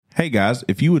Hey guys,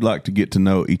 if you would like to get to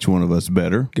know each one of us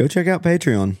better, go check out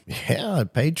Patreon. Yeah,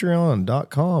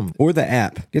 patreon.com. Or the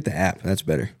app. Get the app. That's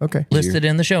better. Okay. Listed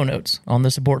in the show notes on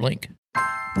the support link.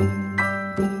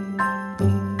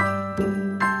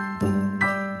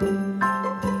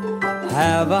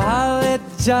 Have a holly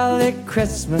jolly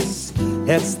Christmas.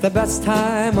 It's the best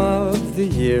time of the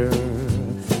year.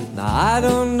 Now I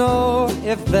don't know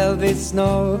if there'll be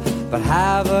snow, but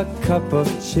have a cup of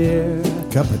cheer.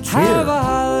 Cup of cheer. Have a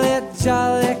holly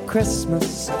jolly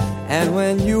Christmas. And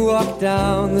when you walk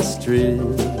down the street,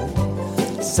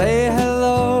 say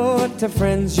hello to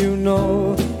friends you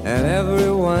know and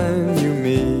everyone you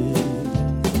meet.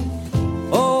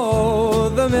 Oh,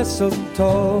 the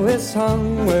mistletoe is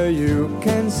hung where you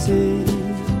can see.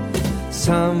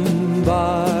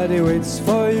 Somebody waits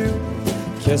for you.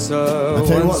 Kiss her. I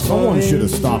tell you what, someone should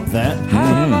have stopped that.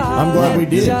 I'm glad we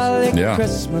did. Yeah.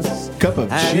 Christmas. Cup of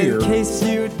cheer. And in case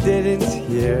you didn't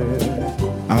hear,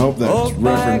 I hope that's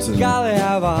referencing. Golly,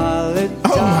 have a holly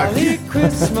jolly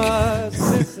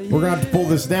Christmas. We're going to have to pull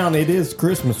this down. It is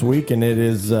Christmas week, and it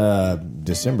is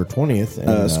December 20th.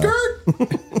 And, Skirt!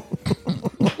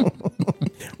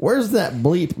 Where's that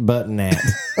bleep button at?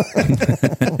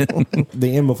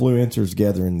 The influencer's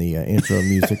gathering the intro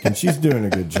music, and she's doing a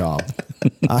good job.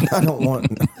 I don't want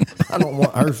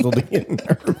Ursula to get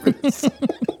nervous.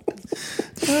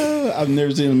 I've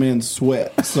never seen a man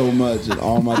sweat so much in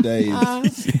all my days.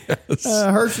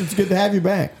 Hirsch, it's good to have you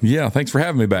back. Yeah, thanks for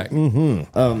having me back.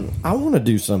 I want to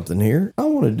do something here. I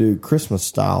want to do Christmas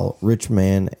style Rich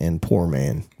Man and Poor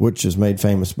Man, which is made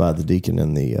famous by the deacon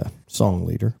and the song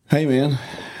leader. Hey man,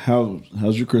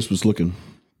 how's your Christmas looking?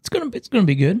 It's gonna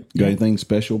be good. Got anything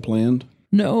special planned?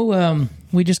 No,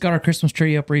 we just got our Christmas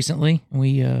tree up recently.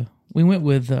 We went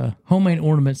with homemade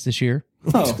ornaments this year.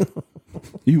 Oh,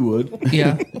 you would?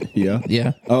 Yeah,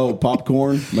 Yeah. Oh,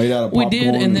 popcorn made out of popcorn. we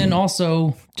did, and then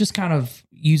also just kind of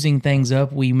using things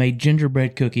up. We made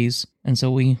gingerbread cookies, and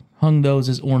so we hung those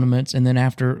as ornaments. And then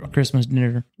after Christmas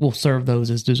dinner, we'll serve those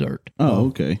as dessert. Oh,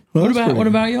 okay. Well, What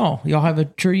about y'all? Y'all have a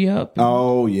tree up?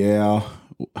 Oh yeah.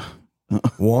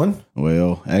 One?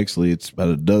 Well, actually, it's about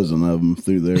a dozen of them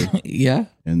through there. Yeah.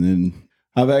 And then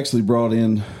I've actually brought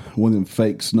in one of them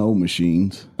fake snow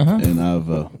machines, and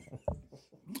I've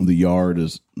the yard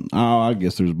is I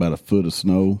guess there's about a foot of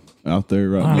snow out there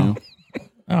right now.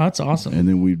 Oh, that's awesome. And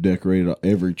then we've decorated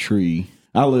every tree.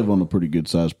 I live on a pretty good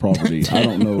sized property. I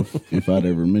don't know if I'd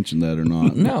ever mentioned that or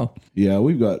not. No. Yeah,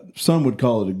 we've got, some would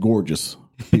call it a gorgeous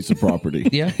piece of property.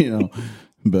 Yeah.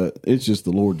 But it's just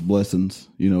the Lord's blessings.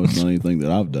 It's not anything that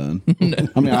I've done.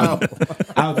 I mean,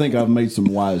 I think I've made some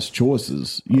wise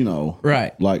choices,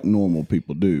 Right. like normal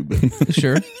people do. But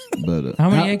Sure. but How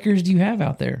many acres do you have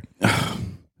out there?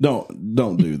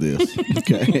 don't do this.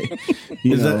 Okay.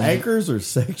 Is that acres or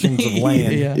sections of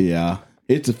land? Yeah. Yeah.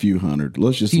 It's a few hundred.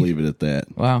 Let's just leave it at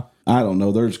that. Wow. I don't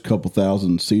know. There's a couple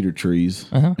thousand cedar trees,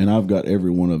 and I've got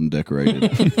every one of them decorated.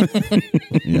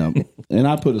 Yeah, and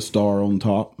I put a star on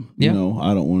top. Yeah.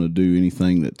 I don't want to do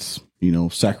anything that's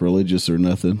sacrilegious or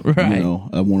nothing. Right.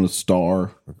 I want a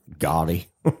star. Gaudy.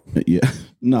 Yeah,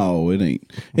 no, it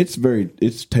ain't.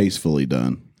 It's tastefully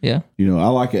done. Yeah. I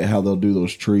like it how they'll do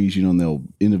those trees. And they'll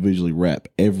individually wrap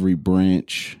every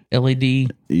branch. LED.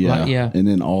 Yeah, Yeah. and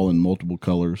then all in multiple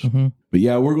colors. But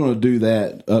yeah, we're going to do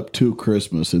that up to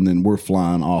Christmas, and then we're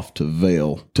flying off to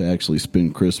Vail to actually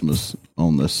spend Christmas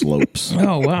on the slopes.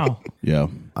 Oh, wow. Yeah,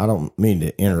 I don't mean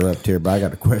to interrupt here, but I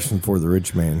got a question for the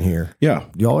rich man here. yeah.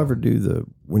 Do y'all ever do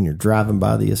when you're driving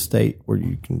by the estate where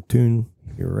you can tune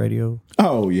your radio?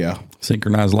 Oh yeah,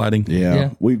 Synchronized lighting. yeah.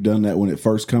 We've done that when it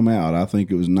first come out. I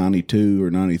think it was 92 or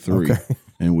 93,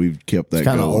 and we've kept that. It's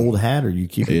kind of going. old hat, or you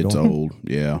keep it It's going? old.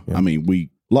 Yeah. I mean,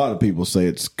 a lot of people say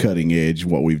it's cutting edge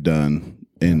what we've done,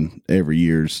 and every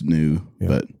year's new,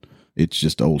 but it's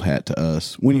just old hat to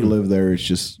us. When you live there, it's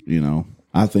just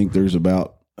I think there's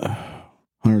about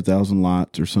 100,000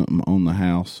 lights or something on the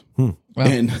house. Wow.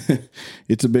 And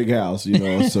it's a big house, so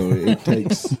it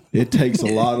takes a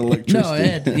lot of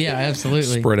electricity. No, yeah,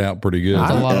 absolutely. Spread out pretty good.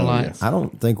 That's a lot of lights. I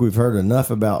don't think we've heard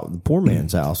enough about the poor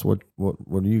man's house. What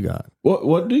do you got?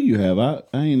 What do you have? I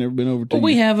ain't never been over to. Well,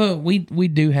 we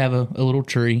do have a little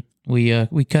tree.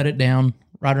 We cut it down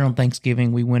right around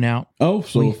Thanksgiving. We went out. Oh,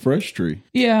 so a fresh tree.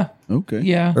 Yeah. Okay.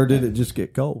 Yeah. Or did it just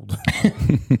get cold?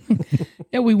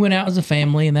 Yeah, we went out as a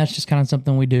family, and that's just kind of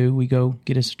something we do. We go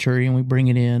get us a tree and we bring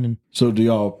it in. And So do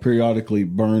y'all periodically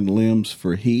burn limbs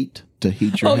for heat to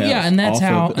heat your house? Oh yeah, and that's off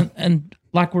how of it? and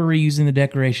like we're reusing the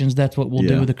decorations. That's what we'll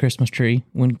do with the Christmas tree.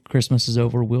 When Christmas is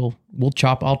over, we'll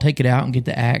chop. I'll take it out and get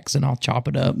the axe, and I'll chop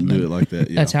it up. And do it like that.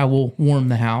 Yeah. That's how we'll warm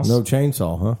the house. No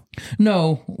chainsaw, huh?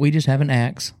 No, we just have an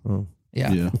axe. Oh.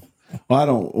 Yeah. Yeah. Well, I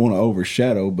don't want to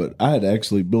overshadow, but I had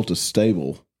actually built a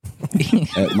stable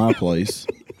at my place.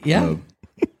 Yeah.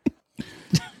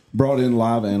 Brought in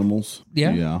live animals.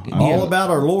 Yeah. All about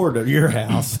our Lord at your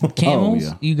house. Camels. Oh,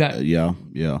 yeah. You got. Yeah.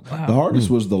 The hardest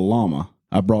was the llama.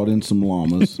 I brought in some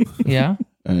llamas Yeah.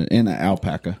 and an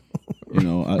alpaca.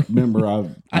 I remember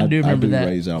I do remember that.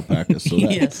 raise alpacas. So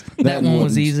that, Yes, that one was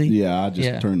wasn't- easy. Yeah, I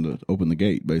just opened the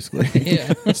gate basically.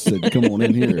 Yeah. Said, "Come on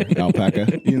in here,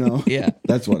 alpaca." Yeah.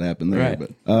 That's what happened there. Right.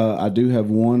 But I do have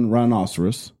one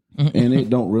rhinoceros. And it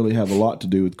don't really have a lot to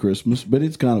do with Christmas, but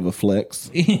it's kind of a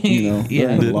flex. Yeah. There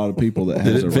are a lot of people that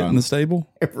Did has it a fit in rhino. the stable?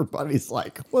 Everybody's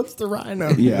like, "What's the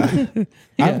rhino?" Yeah.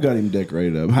 I've got him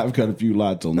decorated up. I've got a few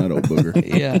lights on that old booger.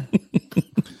 Yeah.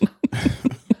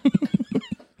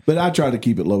 But I try to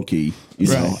keep it low key.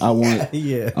 I want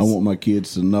Yes. I want my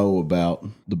kids to know about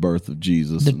the birth of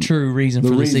Jesus. The and true reason the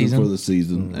for the reason season. for the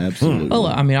season. Absolutely. Well,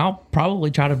 I mean, I'll probably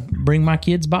try to bring my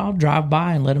kids by, I'll drive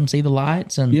by and let them see the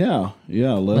lights and yeah.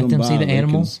 Let them by. see the They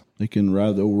animals. They can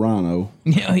ride the old rhino.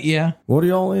 yeah. What are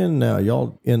y'all in now?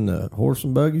 Y'all in the horse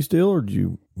and buggy still, or did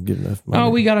you get enough money? Oh,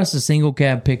 we got us a single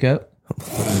cab pickup.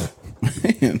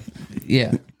 Man,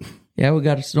 Yeah. Yeah, we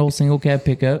got us an old single cab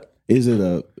pickup. is it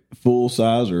a full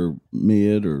size or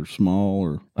mid or small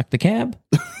or? Like the cab?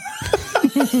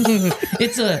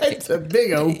 It's a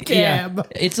big old yeah,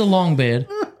 it's a long bed.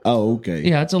 Oh, okay.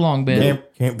 Yeah, it's a long bed.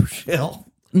 Camper shell.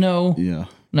 No. Yeah.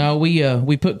 No,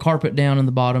 we put carpet down in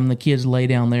the bottom. The kids lay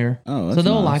down there. Oh, so that's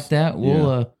they'll nice. like that.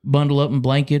 We'll bundle up in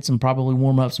blankets and probably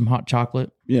warm up some hot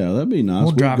chocolate. Yeah, that'd be nice. We'll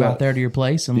We've drive got- out there to your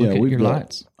place and look at we've your got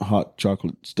lights. hot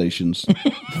chocolate stations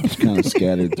just kind of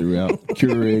scattered throughout.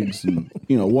 Keurigs and,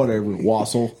 whatever,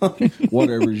 wassail,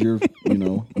 whatever's your,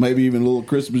 maybe even a little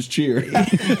Christmas cheer.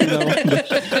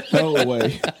 The whole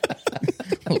way.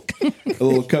 A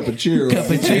little cup of cheer. Cup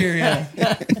of cheer, yeah.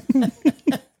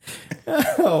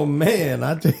 Oh man,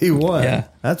 I tell you what, Yeah.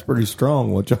 that's pretty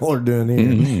strong. What y'all are doing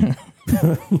here.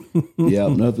 Yeah,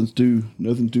 nothing's too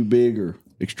big or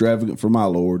extravagant for my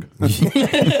Lord.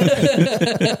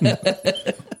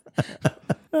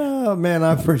 Oh man,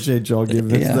 I appreciate y'all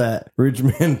giving us that rich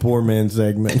man, poor man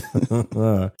segment.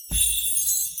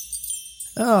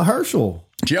 Herschel,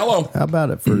 Jello. how about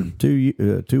it for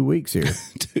 2 weeks here?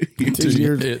 2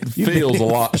 years. It feels a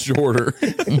lot shorter.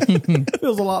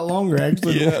 Feels a lot longer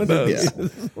actually. Yeah, it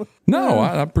does. No,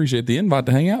 I appreciate the invite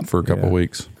to hang out for a couple of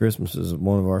weeks. Christmas is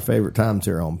one of our favorite times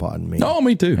here on Pod and Me. Oh,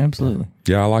 me too. Absolutely.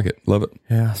 Yeah, I like it. Love it.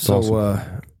 Yeah. So,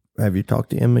 awesome. have you talked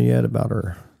to Emma yet about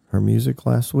her music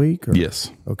last week? Or?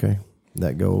 Yes. Okay.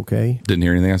 That go okay? Didn't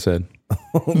hear anything I said.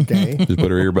 Okay. Just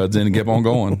put her earbuds in and kept on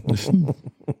going.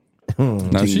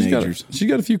 No, she's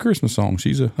got a few Christmas songs.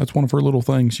 That's one of her little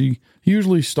things. She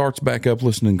usually starts back up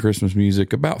listening to Christmas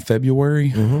music about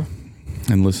February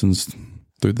and listens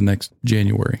through the next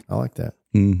January. I like that.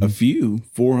 A few,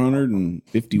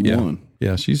 451.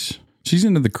 Yeah, she's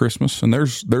into the Christmas, and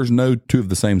there's no two of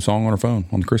the same song on her phone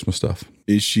on the Christmas stuff.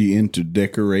 Is she into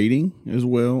decorating as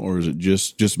well, or is it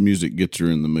just music gets her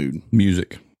in the mood?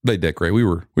 Music. They decorate. We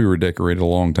were decorated a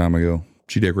long time ago.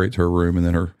 She decorates her room, and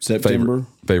then her September?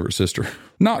 favorite sister.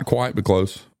 Not quite, but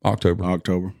close. October.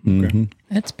 Okay.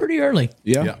 That's pretty early.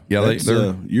 Yeah, That's,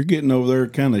 you're getting over there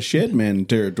kind of shed man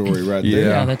territory right there.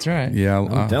 Yeah, that's right. Yeah,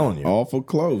 I'm telling you. Awful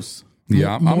close.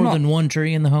 yeah. I'm More not, than one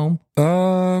tree in the home.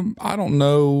 I don't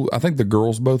know. I think the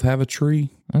girls both have a tree.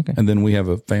 Okay. And then we have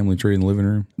a family tree in the living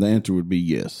room. The answer would be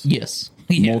yes. Yes.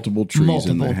 Yeah. Multiple trees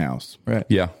in the Multiple. house. Right.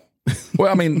 Yeah.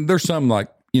 Well, I mean, there's some like,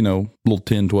 little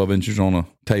 10, 12 inches on a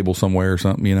table somewhere or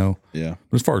something, Yeah.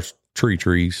 But as far as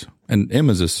trees, and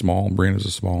Emma's is small, and Brianna's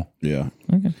is small. Yeah.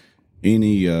 Okay.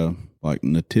 Any like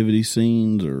nativity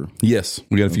scenes or? Yes.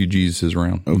 We got a few Jesuses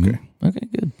around. Okay. Okay,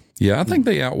 good. Yeah, I think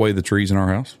they outweigh the trees in our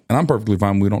house. And I'm perfectly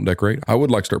fine we don't decorate. I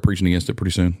would like to start preaching against it pretty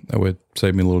soon. That would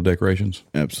save me a little decorations.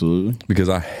 Absolutely. Because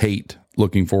I hate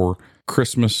looking for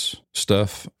Christmas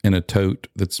stuff in a tote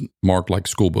that's marked like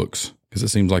school books. Because it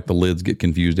seems like the lids get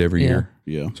confused every Yeah. year.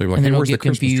 Yeah. So you're like, And hey, then we'll where's the get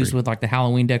Christmas confused tree? with like the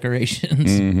Halloween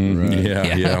decorations.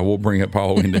 Right. Yeah, we'll bring up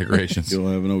Halloween decorations. You'll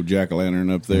have an old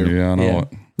jack-o'-lantern up there. Yeah, I know Yeah. it.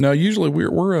 No, usually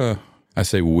we're I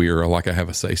say we're like I have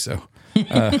a say so.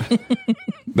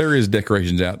 There is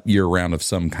decorations out year round of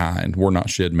some kind. We're not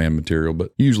shed man material,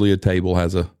 but usually a table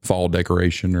has a fall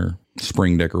decoration or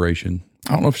spring decoration.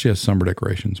 I don't know if she has summer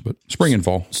decorations, but spring and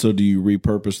fall. So do you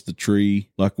repurpose the tree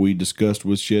like we discussed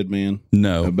with Shedman?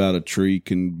 No, About a tree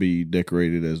can be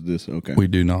decorated as this? Okay. we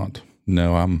do not.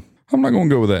 No, I'm not going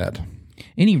to go with that.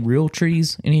 Any real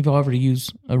trees? Any of y'all ever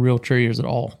use a real tree, or is it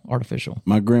all artificial?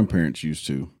 My grandparents used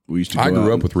to. We used to go I grew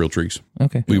out up with real trees.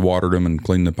 Okay. We watered them and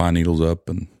cleaned the pine needles up,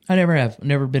 and I never have.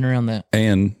 Never been around that.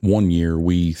 1 year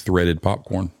we threaded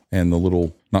popcorn and the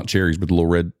little, not cherries, but the little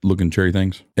red looking cherry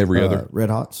things. Every other. Red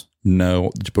Hots.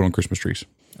 No, that you put on Christmas trees.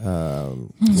 It's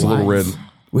a little red.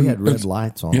 We had red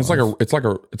lights on. Yeah, it's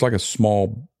like a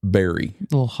small berry.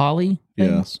 Little holly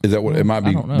things. Is that what it might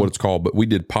be? I don't know. What it's called? But we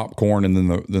did popcorn and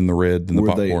then the red and the Were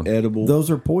popcorn. they edible? Those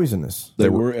are poisonous. They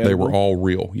were They were edible? all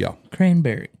real. Yeah,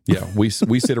 Cranberry. yeah. We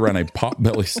sit around a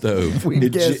potbelly stove.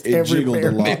 It jiggled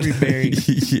a lot. Every berry.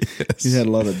 Yes. It had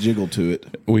a lot of jiggle to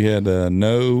it. We had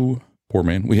no. Poor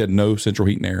man. We had no central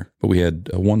heat and air, but we had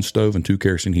one stove and 2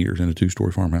 kerosene heaters in a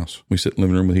 2-story farmhouse. We sit in the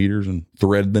living room with heaters and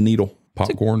thread the needle,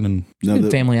 popcorn, and Now, Good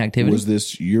family activity. Was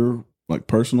this your like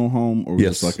personal home, or was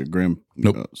Yes. this like a grand?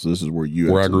 Nope. So this is where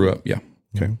you where I actually- grew up. Yeah.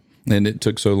 Okay. And it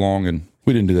took so long, and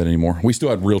we didn't do that anymore. We still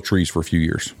had real trees for a few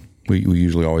years. We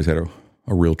usually always had a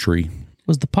real tree.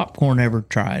 Was the popcorn ever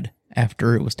tried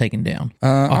after it was taken down?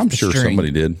 I'm the sure string.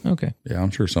 somebody did. Okay. Yeah,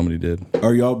 I'm sure somebody did.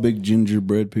 Are y'all big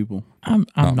gingerbread people? I'm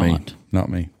Not me. not. Not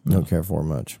me. Don't care for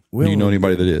much. Do you know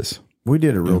anybody that is? We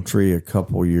did a real tree a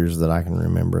couple years that I can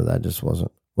remember. That just wasn't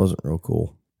real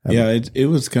cool. Yeah, it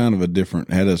was kind of a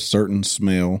different. Had a certain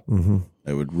smell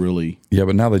that would really. Yeah,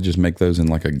 but now they just make those in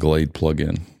like a Glade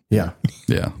plug-in. Yeah.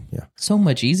 Yeah, So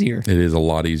much easier. it is a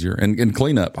lot easier. And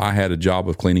cleanup. I had a job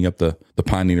of cleaning up the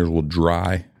pine needles will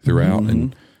dry throughout,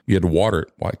 and you had to water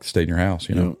it like it stayed in your house.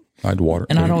 You know, I had to water it.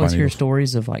 And I'd clean always pine hear needles.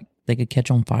 stories of like they could catch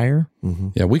on fire.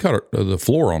 Yeah, we caught the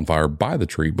floor on fire by the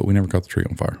tree, but we never caught the tree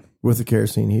on fire. With a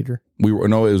kerosene heater. We were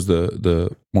no, it was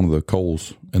the one of the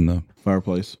coals in the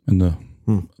Fireplace.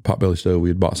 potbelly stove. We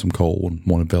had bought some coal and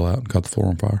one fell out and caught the floor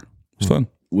on fire. It was fun.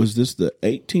 Was this the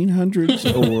 1800s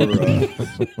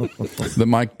or?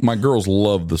 My girls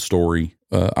love the story.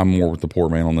 I'm more with the poor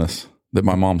man on this. That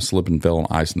my mom slipped and fell on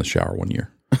ice in the shower one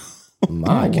year.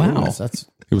 My goodness, that's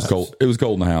It was cold. It was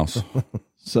cold in the house.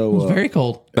 So It was very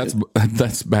cold.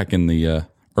 That's back in the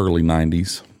early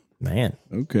 90s. man.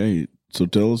 okay. So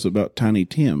tell us about Tiny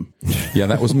Tim. Yeah,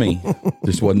 that was me.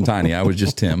 Just wasn't tiny. I was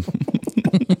just Tim.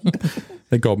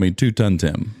 They called me 2-ton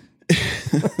Tim.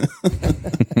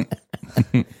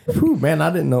 Whew, man, I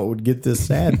didn't know it would get this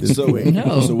sad this So, quick.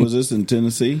 No. so was this in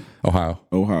Tennessee, Ohio.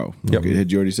 Ohio? Yep. Okay.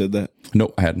 Had you already said that?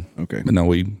 Nope, I hadn't. Okay. But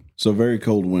no, So very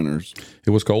cold winters.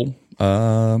 it was cold.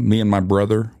 Me and my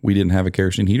brother, we didn't have a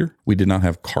kerosene heater. We did not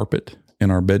have carpet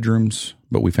in our bedrooms,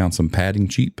 but we found some padding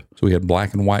cheap. So we had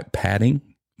black and white padding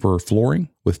for flooring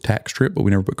with tack strip, but we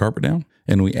never put carpet down.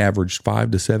 And we averaged 5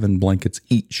 to 7 blankets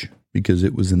each because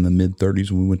it was in the mid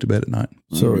 30s when we went to bed at night.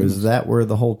 So is that where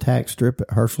the whole tax strip at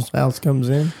Herschel's house comes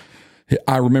in?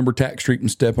 I remember tack street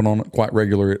and stepping on it quite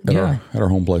regular at our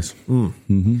home place.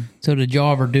 So did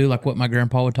y'all ever do like what my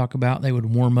grandpa would talk about? They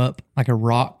would warm up like a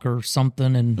rock or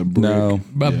something and No,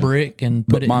 a brick and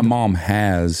put but it my in the- mom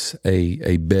has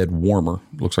a bed warmer.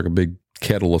 Looks like a big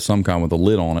kettle of some kind with a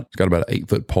lid on it. It's got about an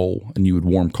 8-foot pole, and you would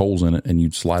warm coals in it, and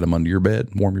you'd slide them under your bed,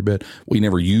 warm your bed. We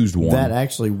never used one. That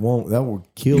actually won't. That will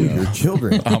kill your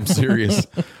children. I'm serious.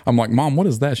 I'm like, Mom, what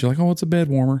is that? She's like, oh, it's a bed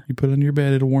warmer. You put it under your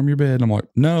bed, it'll warm your bed. And I'm like,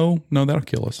 no, that'll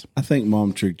kill us. I think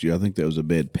Mom tricked you. I think that was a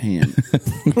bed pan.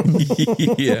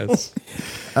 Yes.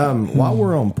 While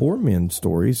we're on poor men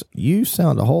stories, you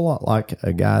sound a whole lot like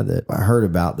a guy that I heard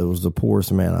about that was the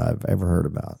poorest man I've ever heard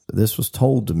about. This was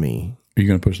told to me. Are you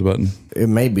going to push the button? It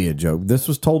may be a joke. This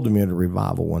was told to me at a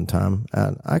revival one time.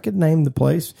 And I could name the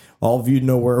place. All of you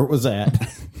know where it was at.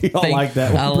 Y'all like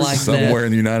that I one? like Somewhere that.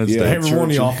 in the United States. Every one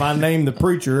of y'all, if I name the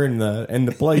preacher and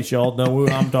the place, y'all know who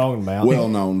I'm talking about. Well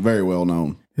known, very well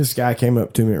known. This guy came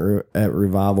up to me at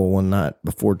revival one night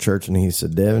before church, and he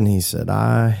said, Devin, he said,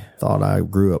 I thought I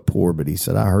grew up poor, but he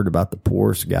said, I heard about the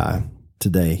poorest guy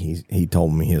today. He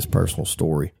told me his personal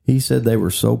story. He said they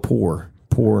were so poor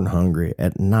and hungry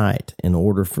at night. In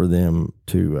order for them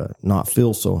to not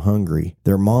feel so hungry,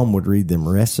 their mom would read them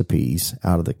recipes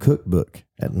out of the cookbook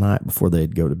at night before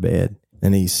they'd go to bed.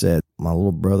 And he said, my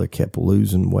little brother kept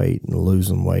losing weight. And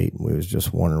we was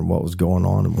just wondering what was going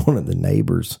on. And one of the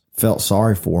neighbors felt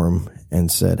sorry for him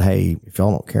and said, hey, if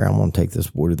y'all don't care, I'm going to take this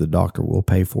boy to the doctor. We'll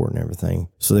pay for it and everything.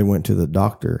 So they went to the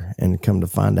doctor, and come to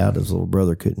find out his little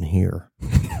brother couldn't hear.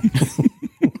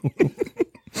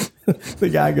 The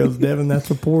guy goes, Devin, that's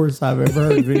the poorest I've ever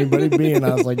heard of anybody being.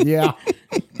 I was like, yeah,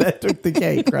 that took the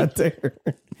cake right there.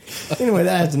 Anyway,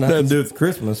 that has nothing to do with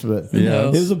Christmas, but No.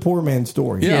 it was a poor man's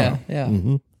story. Yeah.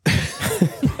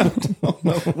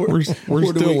 We're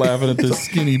still laughing at this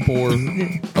skinny poor.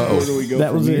 Where do we go That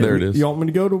from was here? it. There it is. You want me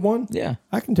to go to one? Yeah.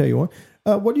 I can tell you one.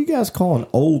 What do you guys call an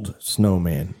old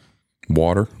snowman?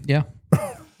 Water. Yeah.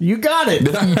 You got it.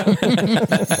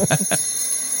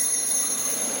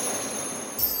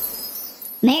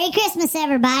 Merry Christmas,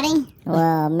 everybody.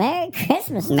 Well, Merry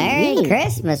Christmas. Merry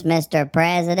Christmas, Mr.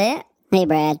 President. Hey,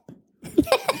 Brad.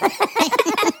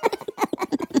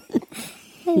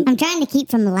 I'm trying to keep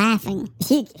from laughing.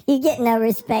 You get no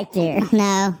respect here.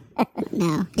 No,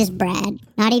 just Brad.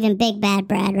 Not even Big Bad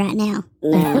Brad right now.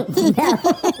 No.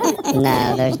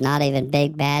 No, there's not even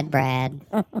Big Bad Brad.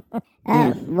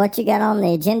 What you got on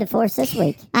the agenda for us this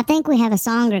week? I think we have a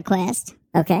song request.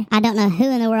 Okay. I don't know who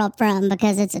in the world from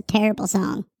because it's a terrible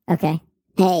song. Okay.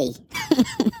 Hey,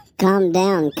 calm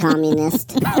down,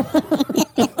 communist.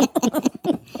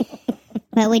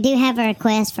 But we do have a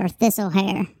request for Thistle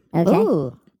Hair. Okay.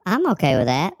 Ooh, I'm okay with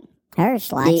that.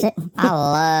 Hirsch likes it. I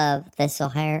love thistle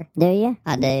hair. Do you?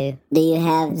 I do.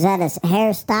 Is that a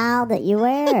hairstyle that you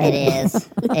wear? Or? It is.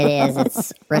 It is.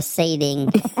 It's receding.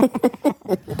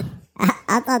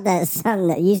 I thought that was something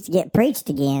that used to get preached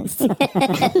against.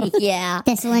 Yeah.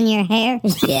 Thistle in your hair.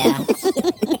 Yeah.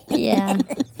 Yeah.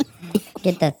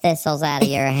 Get the thistles out of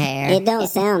your hair. It don't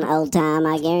sound old time,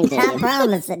 I guarantee you. I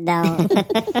promise it don't.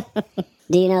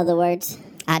 Do you know the words?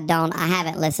 I don't. I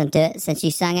haven't listened to it since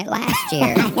you sung it last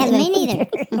year. Me neither.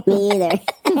 Me either.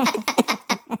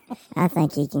 I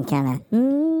think he can kind of.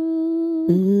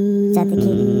 Is that the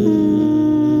key?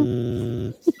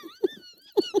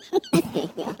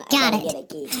 Got it.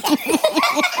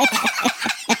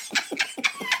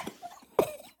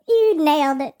 You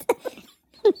nailed it.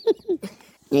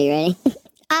 Are you ready?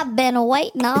 I've been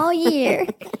waiting all year.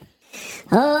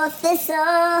 Oh,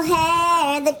 thistle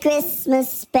hair, the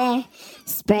Christmas bear,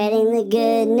 spreading the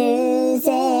good news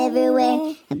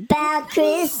everywhere about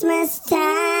Christmas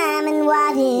time and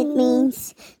what it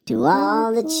means to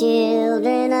all the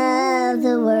children of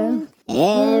the world.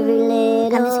 Every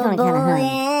little boy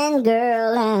and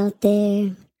girl out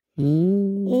there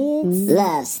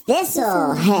loves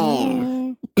thistle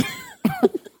hair.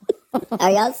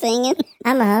 Are y'all singing?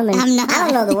 I'm humming. I'm not. I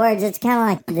don't know the words. It's kind of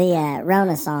like the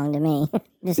Rona song to me.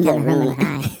 Just kind of humming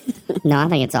high. No, I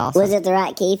think it's awesome. Was it the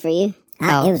right key for you?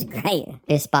 Oh. It was great.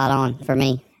 It's spot on for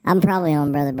me. I'm probably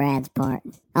on Brother Brad's part.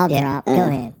 I'll drop. Go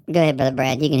ahead. Go ahead, Brother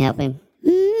Brad. You can help him.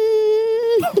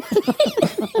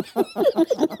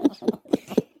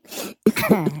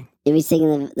 Did we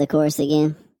sing the chorus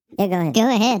again? Yeah, go ahead. Go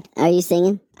ahead. Are you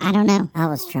singing? I don't know. I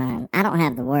was trying. I don't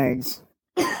have the words.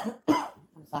 I'm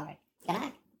sorry. Can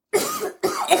I? I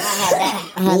had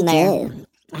that on there.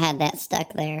 I had that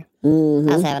stuck there. Mm-hmm.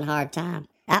 I was having a hard time.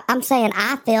 I'm saying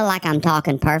I feel like I'm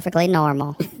talking perfectly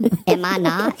normal. Am I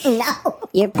not? No.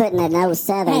 You're putting a no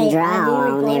southern drawl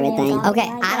on everything. Okay,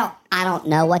 I don't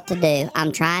know what to do.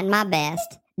 I'm trying my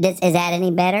best. Is that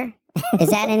any better? Is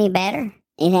that any better?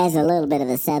 It has a little bit of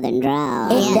a southern drawl.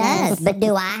 It does. But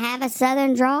do I have a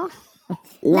southern draw?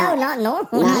 No, not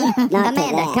normal. Not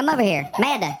Amanda, come over here.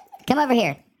 Amanda, come over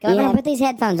here. Come over and put these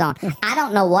headphones on. I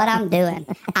don't know what I'm doing.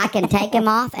 I can take them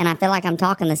off, and I feel like I'm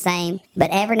talking the same, but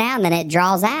every now and then it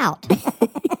draws out.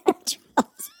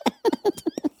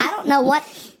 I don't know what.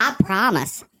 I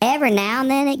promise. Every now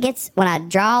and then it gets, when I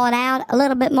draw it out a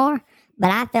little bit more, but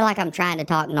I feel like I'm trying to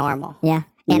talk normal. Yeah.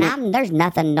 And there's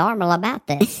nothing normal about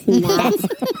this.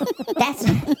 That's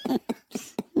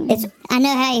I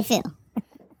know how you feel.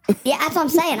 yeah, that's what I'm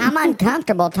saying. I'm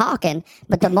uncomfortable talking,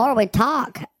 but the more we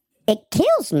talk, it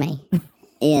kills me.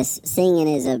 Yes, singing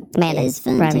is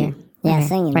fun right too. here. Yeah, Right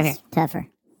singing here. is tougher.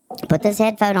 Put this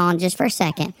headphone on just for a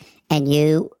second, and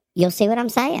you'll see what I'm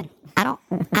saying. I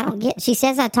don't get. She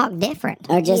says I talk different.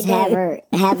 Or just have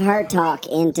her talk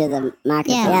into the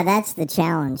microphone. Yeah, that's the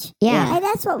challenge. Yeah. Hey,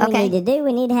 that's what we Okay. need to do.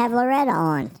 We need to have Loretta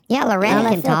on. Yeah, Loretta On a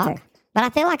can talk, filter. but I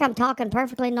feel like I'm talking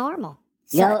perfectly normal.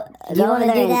 Go you over wanna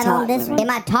there do and that talk. on this one? Am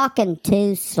I talking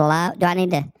too slow? Do I need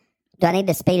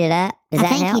to speed it up? Does I that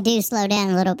think help? you do slow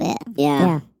down a little bit.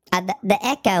 Yeah. The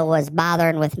echo was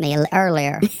bothering with me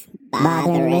earlier.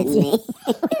 Bothering me.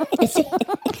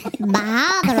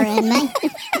 Bothering me.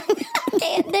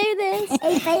 Can't do this.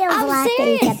 He feels I'm like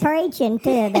serious. he's preaching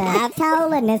to the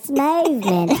holiness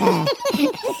movement.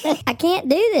 I can't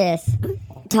do this.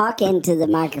 Talk into the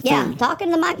microphone. Yeah, talking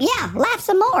to the mic. Yeah, laugh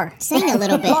some more. Sing a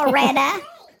little bit. Loretta.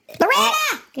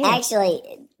 Loretta. Actually,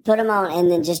 put them on and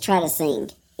then just try to sing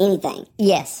anything.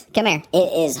 Yes. Come here.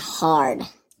 It is hard.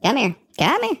 Come here.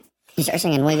 Come here. You start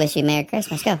singing "We Wish You Merry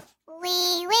Christmas." Go.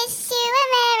 We wish you a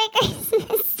Merry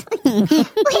Christmas. We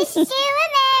wish you a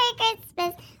Merry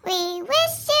Christmas. We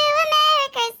wish you a Merry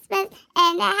Christmas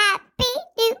and a Happy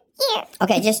New Year.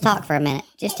 Okay, just talk for a minute.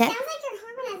 Just talk. Sounds like you're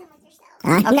harmonizing with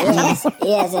yourself. Okay.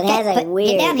 Yes, it has a weird.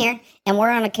 Get down here, and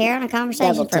we're on a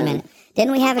conversation Double for a tone. minute.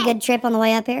 Didn't we have a good trip on the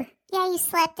way up here? Yeah, you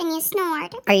slept and you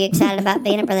snored. Are you excited about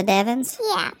being at Brother Devin's?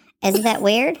 Yeah. Isn't that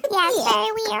weird? Yeah, it's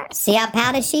very weird. See how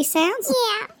pouty she sounds?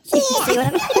 Yeah. See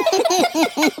what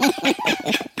I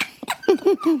mean?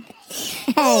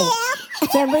 Hey,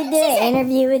 should we do an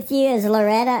interview with you as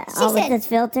Loretta with this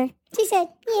filter? She said,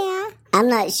 yeah. I'm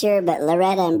not sure, but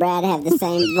Loretta and Brad have the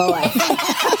same voice.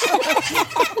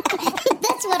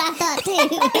 That's what I thought too.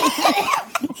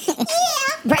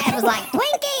 Yeah. Brad was like,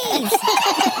 Twinkies.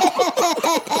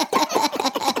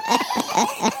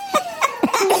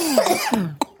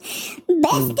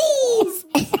 Besties!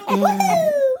 Woo!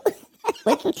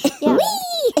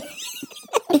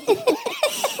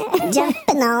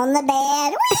 Jumping on the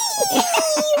bed.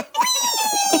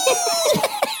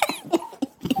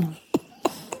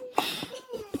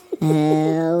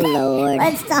 Oh Lord!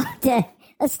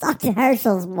 Let's talk to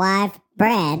Herschel's wife,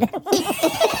 Brad.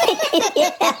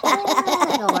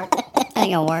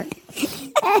 Ain't gonna work.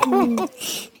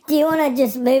 Do you want to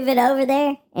just move it over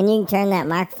there, and you can turn that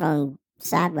microphone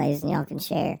sideways, and y'all can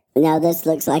share? No, this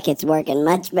looks like it's working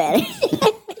much better.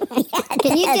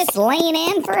 Can you just lean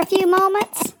in for a few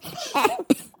moments?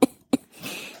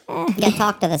 Go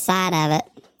talk to the side of it.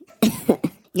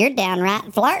 You're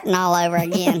downright flirting all over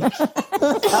again.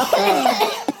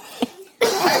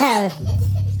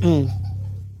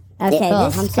 Okay,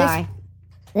 I'm sorry.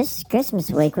 This is Christmas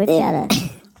week. We've got a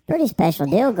pretty special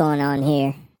deal going on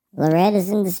here. Loretta's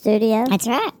in the studio. That's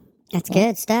right. That's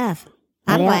good stuff.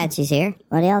 I'm glad she's here.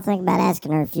 What do y'all think about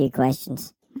asking her a few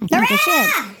questions? I think we should.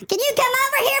 Can you come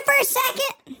over here for a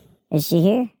second? Is she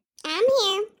here? I'm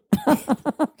here.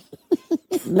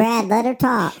 Brad, let her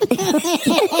talk.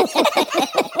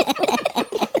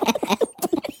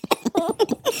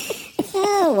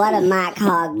 Oh, what a Mike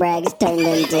Hogg Bragg's turned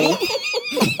into.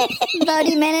 Vote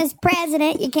him in as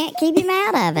president. You can't keep him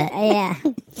out of it. Yeah.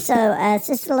 So,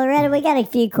 Sister Loretta, we got a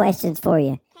few questions for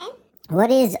you. Okay.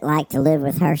 What is it like to live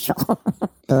with Herschel?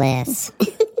 Bliss.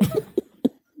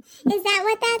 Is that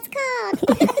what that's called?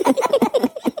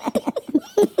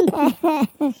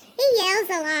 He yells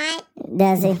a lot.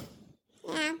 Does he?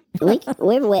 Yeah.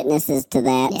 We're witnesses to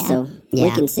that, so we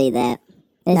can see that.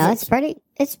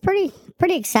 It's pretty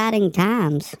exciting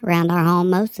times around our home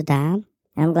most of the time.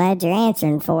 I'm glad you're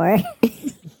answering for her.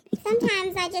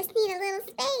 Sometimes I just need a little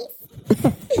space.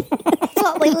 That's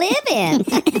what we live in.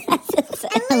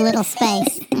 A little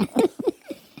space.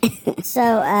 So,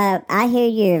 I hear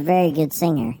you're a very good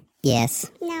singer. Yes.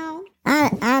 No.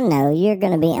 I know you're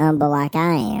going to be humble like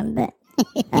I am, but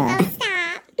Oh,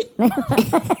 stop.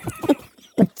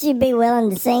 would you be willing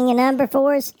to sing a number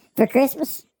for us for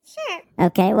Christmas? Sure.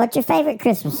 Okay, what's your favorite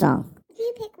Christmas song?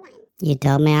 You pick one. You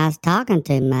told me I was talking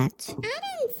too much. I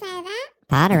didn't say that.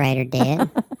 Moderator did.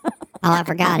 Oh, I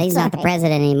forgot. He's not the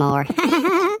president anymore.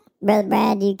 Brother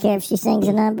Brad, do you care if she sings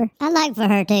a number? I'd like for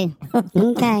her to.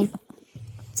 Okay.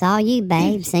 It's all you,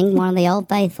 babe. Sing one of the Old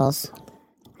Faithfuls.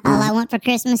 All I want for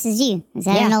Christmas is you. Is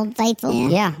that an old faithful?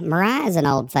 Yeah, Mariah's an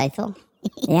Old Faithful.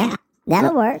 Yeah,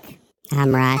 that'll work.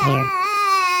 I'm right here.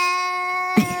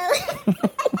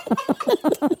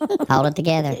 Hold it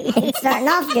together. It's starting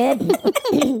off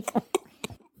good.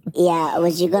 Yeah,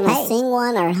 was you going to sing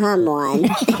one or hum one?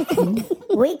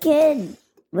 we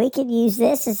could use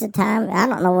this as a time. I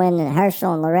don't know when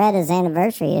Herschel and Loretta's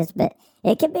anniversary is, but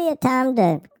it could be a time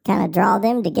to kind of draw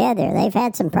them together. They've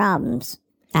had some problems.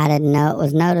 I didn't know it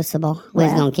was noticeable. We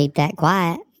was going to keep that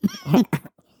quiet.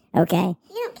 Okay.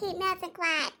 You don't keep nothing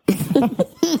quiet.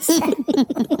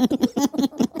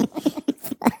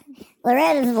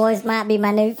 Loretta's voice might be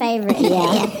my new favorite.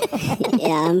 Yeah.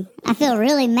 Yeah. I feel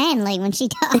really manly when she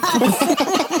talks.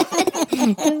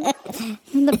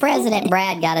 The president,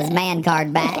 Brad, got his man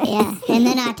card back. Yeah. And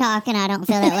then I talk and I don't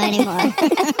feel that way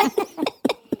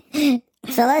anymore.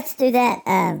 So let's do that.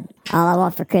 All I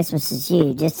want for Christmas is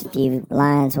you. Just a few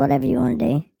lines, whatever you want to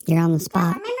do. You're on the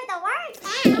spot. Remember the words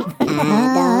now. I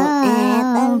don't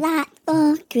have a lot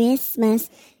for Christmas.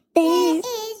 There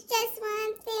is just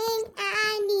one thing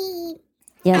I need.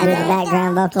 You want to do the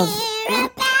background vocals? Care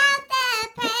about the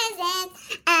presents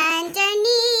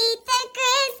underneath the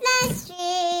Christmas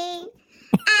tree.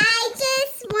 I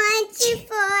just want you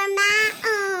for my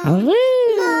own.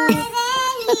 More than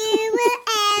you will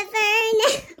ever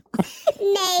know.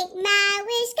 Make my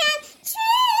wish come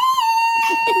true.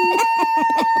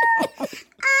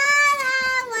 All I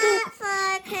want for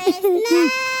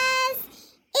Christmas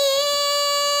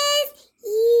is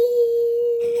you.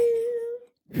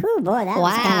 Whew, boy, that was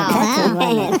Wow. kind of touching,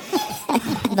 wasn't it?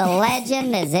 The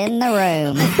legend is in the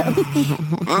room.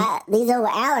 These old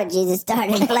allergies have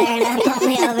started flaring up on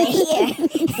me over here.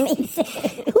 Me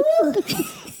too. Woo.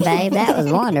 Babe, that was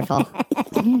wonderful.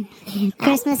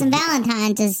 Christmas and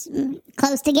Valentine's is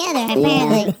close together,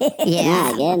 apparently.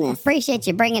 Yeah. My goodness. Appreciate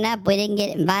you bringing up we didn't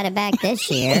get invited back this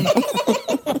year.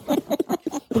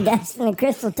 Dustin and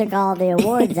Crystal took all the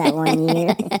awards that one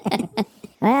year.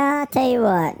 Well, I tell you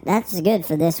what, that's good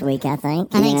for this week, I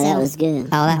think. I think so. That was good.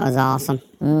 Oh, that was awesome.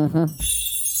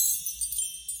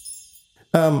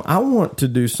 I want to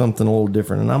do something a little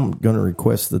different, and I'm going to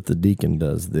request that the deacon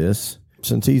does this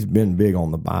since he's been big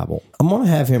on the Bible. I'm going to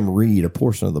have him read a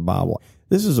portion of the Bible.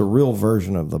 This is a real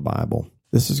version of the Bible.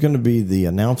 This is going to be the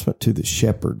announcement to the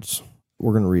shepherds.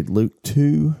 We're going to read Luke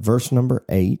 2, verse number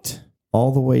 8,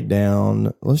 all the way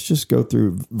down. Let's just go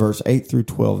through verse 8 through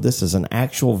 12. This is an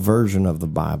actual version of the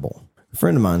Bible. A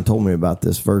friend of mine told me about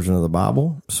this version of the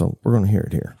Bible, so we're going to hear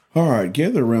it here. All right,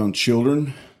 gather around,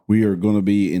 children. We are going to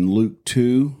be in Luke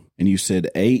 2, and you said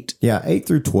 8? Yeah, 8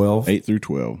 through 12. 8 through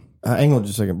 12. Hang on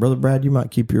just a second. Brother Brad, you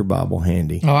might keep your Bible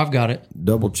handy. Oh, I've got it.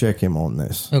 Double check him on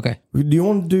this. Okay. Do you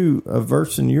want to do a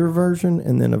verse in your version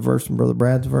and then a verse in Brother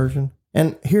Brad's version?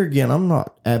 And here again, I'm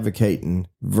not advocating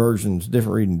reading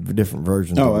different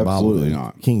versions of the Bible. Absolutely than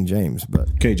not. King James,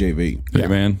 but KJV. Hey,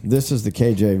 man. this is the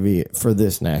KJV for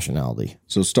this nationality.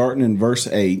 So starting in verse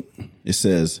 8, it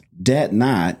says, "Dat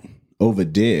night over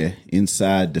there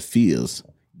inside the fields,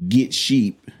 get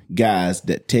sheep guys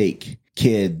that take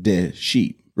care of the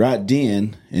sheep. Right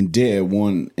then and there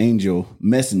one angel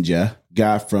messenger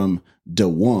guy from the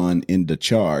one in the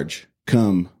charge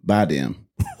come by them.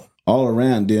 All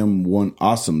around them one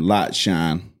awesome light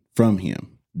shine from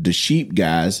him. The sheep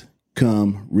guys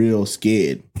come real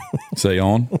scared. Say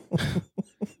on.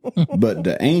 But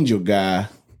the angel guy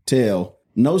tell,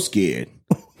 no scared.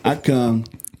 I come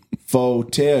for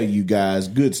tell you guys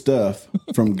good stuff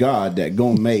from God that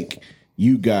gonna make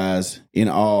you guys and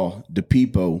all the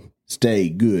people stay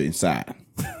good inside.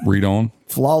 Read on.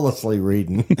 Flawlessly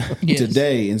reading. Yes.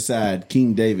 Today inside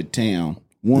King David town,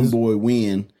 one boy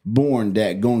win born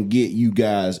that gonna get you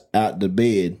guys out the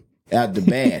bed.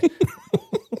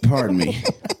 Pardon me.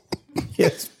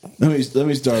 Yes. Let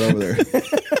me start over there.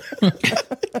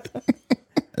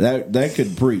 That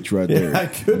could preach right there. I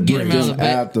could Get him bring out of the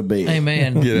bed. Out the bed.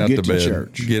 Amen. Get out Get the to bed.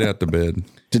 church. Get out the bed.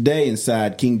 Today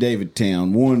inside King David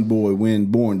town, one boy when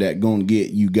born that gonna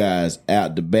get you guys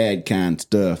out the bad kind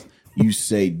stuff you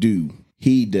say do.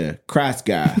 He the Christ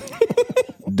guy,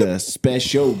 the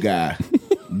special guy.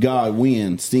 God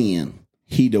win sin.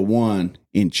 He the one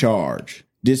in charge.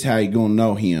 This how you gonna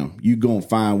know him. You gonna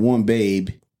find one babe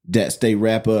that stay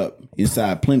wrapped up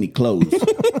inside plenty clothes.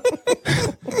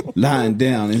 Lying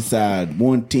down inside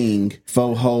one thing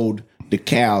for hold the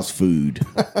cow's food.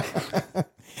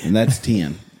 And that's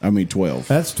 10. I mean 12.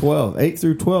 That's 12. 8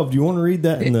 through 12. Do you want to read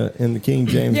that in the King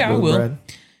James? Yeah, I Brother will. Brad?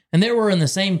 And there were in the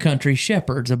same country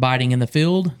shepherds abiding in the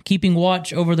field, keeping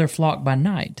watch over their flock by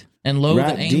night. And lo,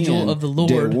 Right the angel then, of the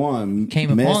there Lord one came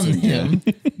upon messenger them,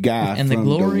 guy and the from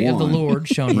glory of the one Lord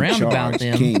shone in round about charge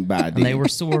them, came by and they them. were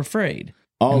sore afraid.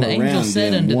 All And the angel around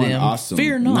said them unto one them, awesome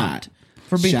Fear not, night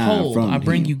for shine behold, from I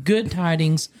bring him. you good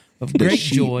tidings of The great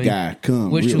sheep joy, guy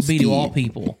come which real will be to all scared.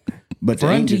 people. But For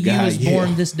the unto angel you guy, is born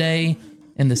yeah. this day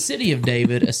in the city of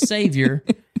David a Savior,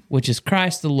 which is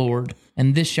Christ the Lord.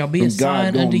 And this shall be a And God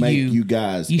sign gonna unto make you. you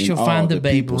guys Ye and shall all find the the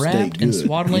babe people stay wrapped in good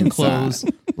swaddling inside. clothes,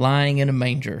 lying in a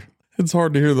manger. It's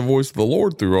hard to hear the voice of the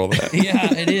Lord through all that.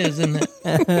 Yeah, it is, isn't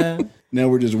it? Now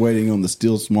we're just waiting on the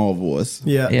still small voice.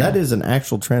 Yeah, Yeah. that is an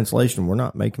actual translation. We're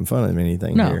not making fun of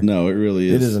anything No. here. No, it really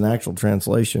is. It is an actual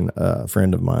translation. A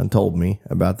friend of mine told me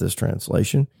about this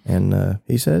translation, and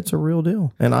he said it's a real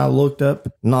deal. And I looked up,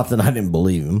 not that I didn't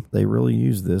believe him, they really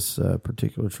use this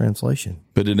particular translation.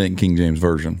 But it ain't King James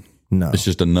Version. No. It's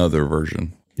just another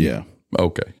version. Yeah.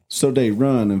 Okay. So they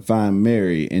run and find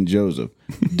Mary and Joseph.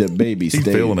 The baby He's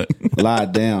stay feeling it. lie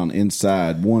down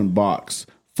inside one box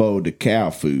for the cow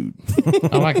food.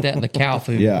 I like that, the cow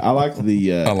food. Yeah, I like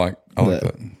the I like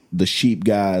that. the sheep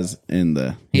guys and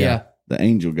the Yeah. the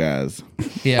angel guys.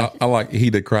 Yeah. I like he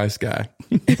the Christ guy.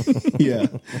 Yeah,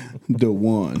 the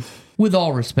one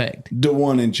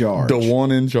in charge. The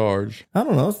one in charge. I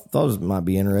don't know. I thought it might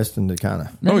be interesting to kind of.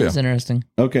 That Oh, is yeah. interesting.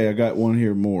 Okay, I got one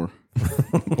here more.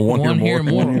 One here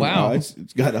more. Wow. It's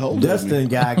got a hold of me. Dustin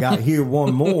guy got here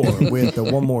one more with the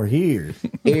one more here.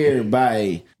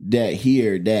 Everybody that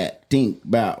hear that think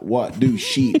about what do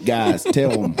sheep guys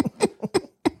tell them.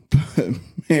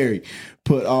 Mary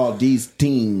put all these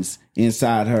things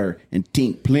inside her and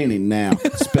think plenty now.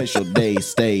 Special day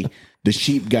stay. The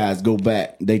sheep guys go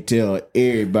back. They tell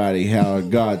everybody how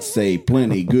God say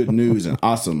plenty good news and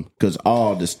awesome because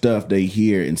all the stuff they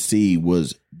hear and see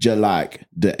was just like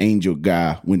the angel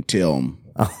guy would tell them.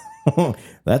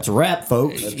 That's rap,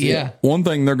 folks. Yeah. One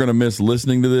thing they're going to miss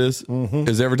listening to this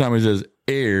is every time he says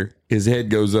air, his head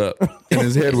goes up. And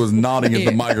his head was nodding at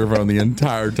the microphone the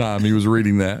entire time he was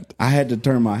reading that. I had to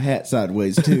turn my hat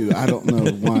sideways too. I don't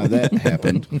know why that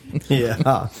happened.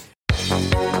 Yeah.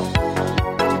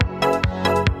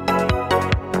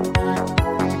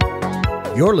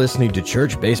 You're listening to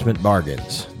Church Basement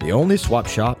Bargains, the only swap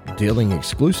shop dealing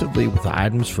exclusively with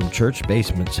items from church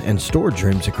basements and storage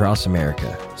rooms across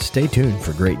America. Stay tuned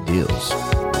for great deals.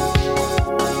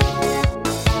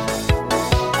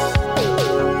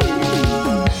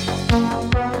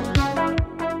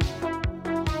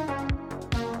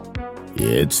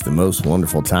 It's the most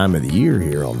wonderful time of the year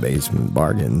here on Basement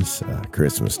Bargains.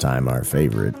 Christmas time, our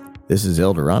favorite. This is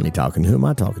Elder Ronnie talking. Who am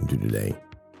I talking to today?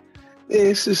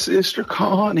 This is Sister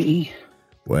Connie.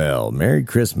 Well, Merry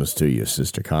Christmas to you,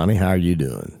 Sister Connie. How are you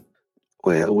doing?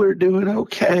 Well, we're doing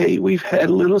okay. We've had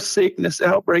a little sickness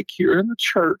outbreak here in the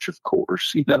church, of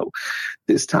course. You know,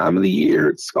 this time of the year,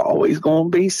 it's always going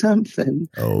to be something.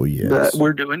 Oh, yes. But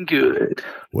we're doing good.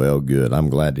 Well, good. I'm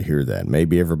glad to hear that.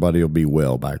 Maybe everybody will be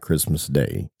well by Christmas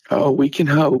Day. Oh, we can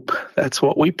hope. That's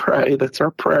what we pray. That's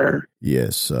our prayer.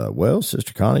 Yes. Well,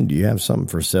 Sister Connie, do you have something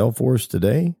for sale for us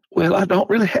today? Well, I don't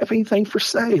really have anything for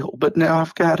sale, but now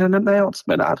I've got an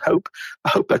announcement. I hope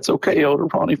that's okay, Elder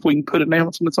Ronnie, if we can put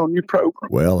announcements on your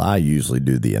program. Well, I usually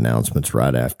do the announcements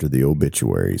right after the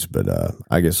obituaries, but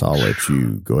I guess I'll let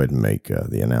you go ahead and make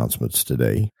the announcements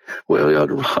today. Well,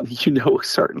 Elder Ronnie, you know, we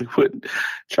certainly wouldn't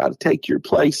try to take your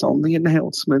place on the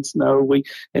announcements. No, we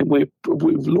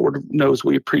Lord knows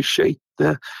we appreciate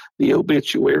the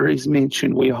obituaries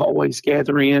mentioned. We always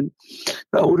gather in.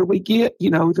 The older we get,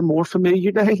 you know, the more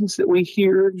familiar names that we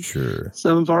hear. Sure.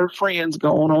 Some of our friends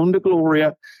going on to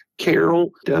Gloria.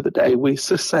 Carol, the other day, we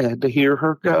so sad to hear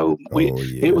her go.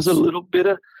 It was a little bit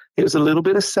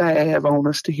of salve on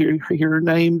us to hear her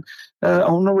name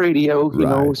on the radio. You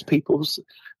know, as people's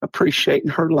appreciating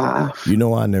her life. You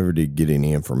know, I never did get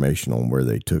any information on where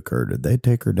they took her. Did they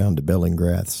take her down to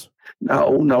Bellingrath's?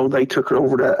 No, they took her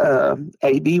over to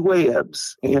A.B.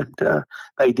 Webb's, and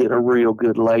they did a real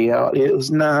good layout. It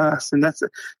was nice, and that's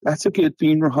a good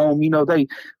funeral home. You know, they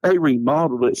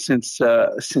remodeled it since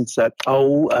that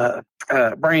old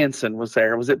Branson was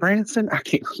there. Was it Branson? I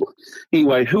can't.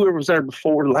 Anyway, whoever was there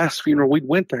before the last funeral we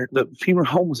went there, the funeral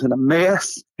home was in a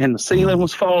mess, and the ceiling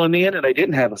was falling in, and they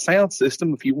didn't have a sound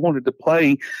system. If you wanted to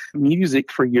play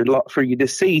music for your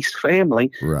deceased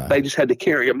family, they just had to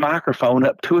carry a microphone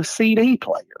up to a CD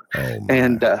player.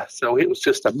 And so it was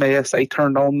just a mess. They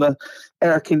turned on the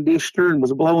air conditioner and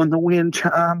was blowing the wind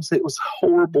chimes. It was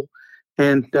horrible.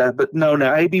 And but no,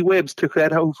 A.B. Webb's took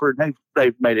that over, and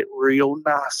they've made it real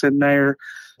nice in there.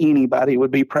 Anybody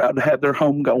would be proud to have their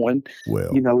home going.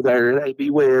 Well, you know, there at A.B.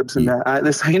 Webb's, and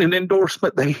this ain't an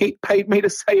endorsement. They ain't paid me to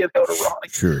say it, Elder Ronnie.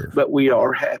 Sure, but we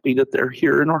are happy that they're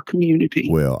here in our community.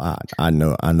 Well, I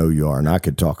know you are, and I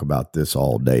could talk about this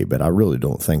all day, but I really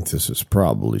don't think this is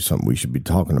probably something we should be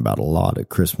talking about a lot at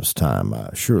Christmas time.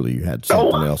 Surely you had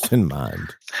something else in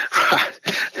mind.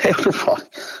 Elder Ronnie,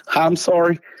 I'm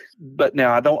sorry. But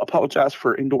now I don't apologize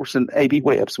for endorsing A.B.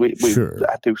 Webb's. Sure.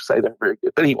 I do say they're very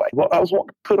good. But anyway, what I was wanting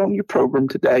to put on your program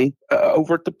today,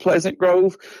 over at the Pleasant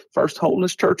Grove First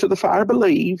Holiness Church of the Fire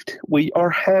Believed, we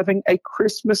are having a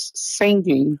Christmas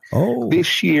singing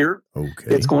this year.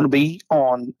 Okay. It's going to be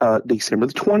on December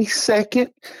the 22nd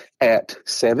at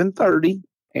 7:30.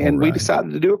 And we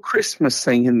decided to do a Christmas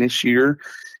singing this year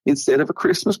instead of a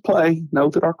Christmas play. Know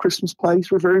that our Christmas plays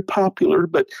were very popular,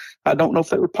 but I don't know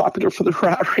if they were popular for the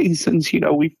right reasons. You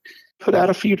know, we've put out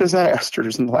a few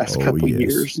disasters in the last couple of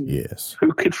years. Yes.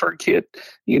 Who could forget,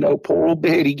 you know, poor old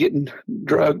Betty getting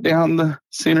drugged down the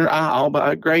center aisle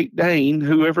by a Great Dane?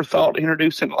 Whoever thought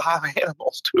introducing live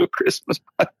animals to a Christmas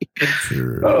play?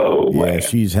 Sure. Oh, yeah, man.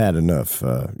 She's had enough,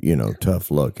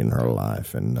 tough luck in her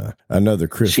life. And another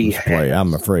Christmas play,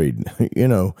 I'm afraid,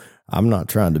 I'm not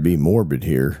trying to be morbid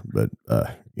here, but,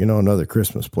 another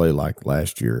Christmas play like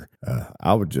last year,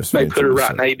 I would just... They put her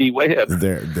right in A.B. Webb.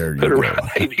 There you put go. Put her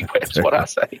right in A.B. Webb's what I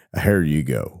say. There you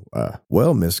go.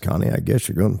 Well, Miss Connie, I guess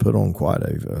you're going to put on quite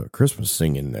a Christmas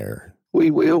singing there.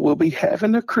 We will. We'll be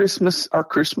having our Christmas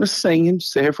singing.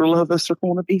 Several of us are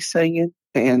going to be singing.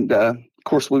 And, of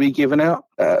course, we'll be giving out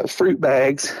fruit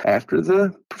bags after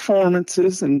the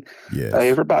performances. And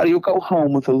everybody will go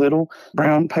home with a little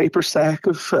brown paper sack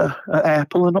of an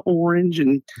apple and an orange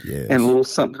and a little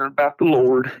something about the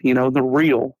Lord, the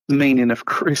real meaning of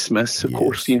Christmas. Of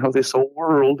course, this old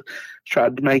world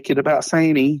tried to make it about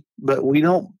Santa, but we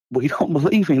don't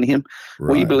believe in him.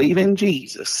 Right. We believe in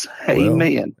Jesus.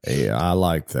 Amen. Well, I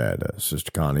like that,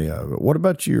 Sister Connie. What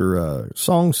about your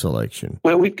song selection?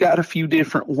 Well, we've got a few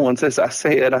different ones. As I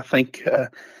said, I think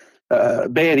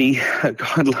Betty,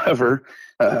 God love her,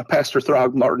 Pastor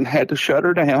Throgmorton had to shut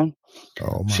her down.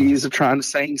 Oh, she's trying to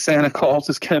sing Santa Claus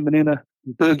is coming in a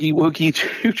boogie woogie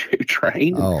choo-choo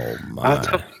train. Oh,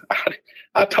 my.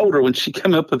 I told her when she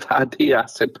came up with the idea, I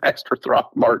said, Pastor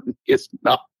Throckmorton is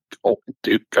not going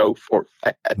to go for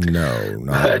that. No,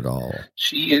 not at all.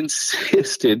 She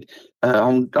insisted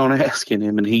on asking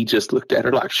him, and he just looked at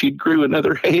her like she grew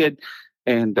another head.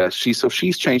 And she's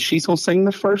changed. She's going to sing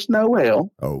the first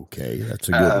Noel. Okay, that's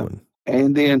a good one.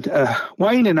 And then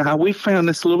Wayne and I, we found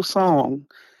this little song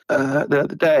the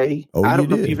other day. Oh, I don't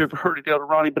know did? if you've ever heard it, Elder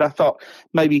Ronnie, but I thought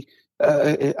maybe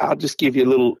I'll just give you a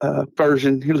little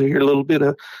version. You'll hear a little bit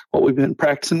of what we've been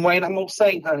practicing. Wayne, I'm going to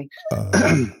sing, honey.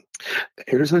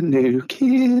 There's a new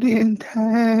kid in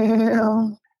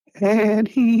town, and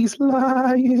he's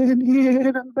lying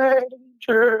in a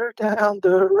manger down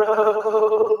the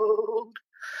road.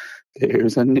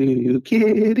 There's a new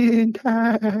kid in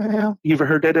town. You ever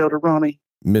heard that, Elder Ronnie?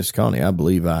 Miss Connie, I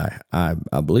believe I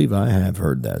have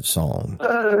heard that song.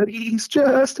 But he's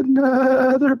just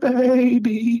another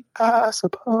baby, I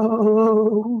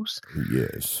suppose.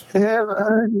 Yes.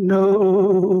 Heaven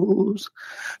knows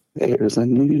there's a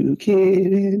new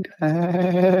kid in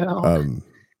town.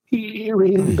 Here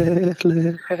in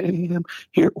Bethlehem.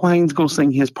 Here, Wayne's going to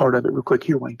sing his part of it real quick.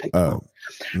 Here, Wayne, take it.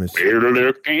 We're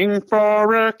looking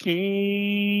for a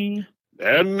king,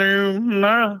 that new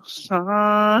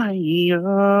Messiah.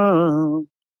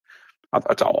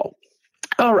 That's all.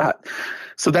 All right.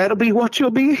 So that'll be what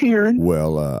you'll be hearing.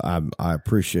 Well, I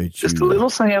appreciate you. Just a little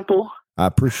sample. I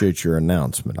appreciate your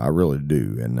announcement. I really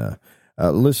do. And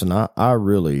listen, I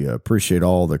really appreciate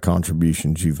all the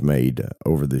contributions you've made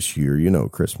over this year. You know,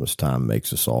 Christmas time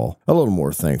makes us all a little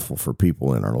more thankful for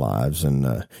people in our lives.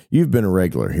 And you've been a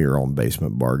regular here on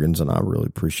Basement Bargains, and I really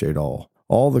appreciate all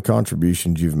the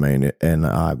contributions you've made. And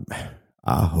I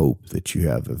hope that you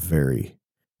have a very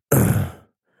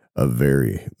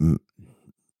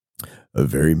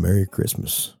Merry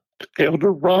Christmas.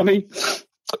 Elder Ronnie,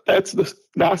 that's the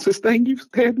nicest thing you've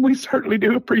said. We certainly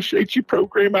do appreciate your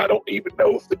program. I don't even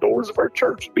know if the doors of our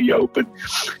church would be open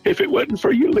if it wasn't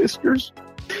for you listeners.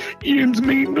 Yous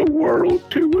mean the world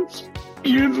to us.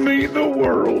 Yous mean the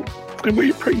world, and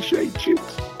we appreciate you.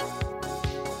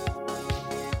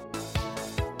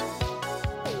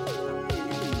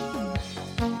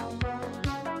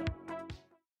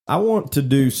 I want to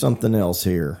do something else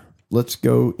here. Let's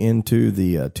go into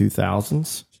the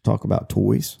 2000s. Talk about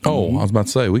toys. Oh, I was about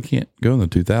to say, we can't go in the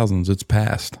 2000s. It's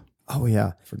past. Oh,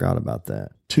 yeah. Forgot about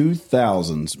that.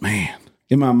 2000s, man.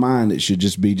 In my mind, it should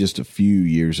just be just a few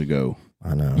years ago.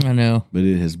 I know. But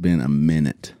it has been a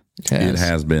minute. It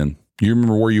has been. You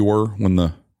remember where you were when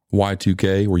the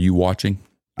Y2K, were you watching?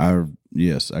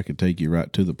 Yes, I could take you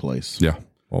right to the place. Yeah.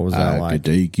 What was that like? I could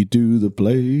take you to the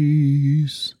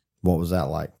place. What was that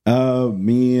like?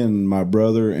 Me and my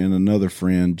brother and another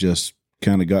friend just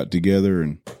kind of got together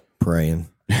and praying.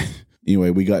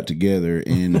 Anyway, we got together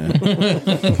and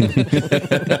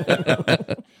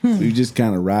we were just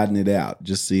kind of riding it out,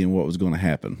 just seeing what was going to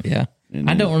happen. Yeah.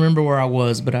 I don't remember where I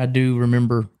was, but I do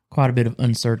remember quite a bit of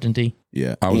uncertainty.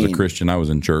 Yeah. I was a Christian. I was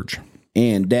in church.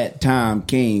 And that time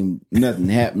came, nothing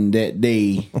happened that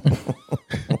day.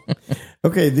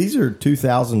 Okay, these are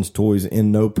 2000s toys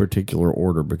in no particular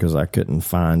order because I couldn't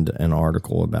find an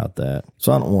article about that.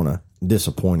 So I don't want to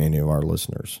disappoint any of our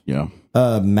listeners. Yeah.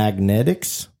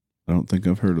 Magnetics. I don't think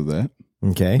I've heard of that.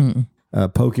 Okay.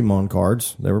 Pokemon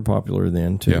cards. They were popular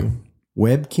then, too. Yeah.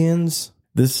 Webkins.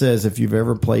 This says if you've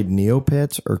ever played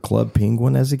Neopets or Club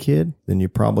Penguin as a kid, then you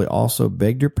probably also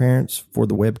begged your parents for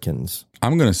the Webkins.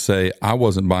 I'm going to say I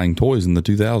wasn't buying toys in the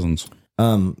 2000s.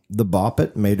 The Bop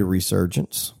It made a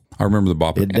resurgence. I remember the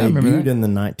Bop It. It debuted in the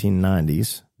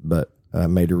 1990s, but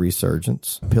made a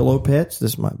resurgence. Pillow Pets.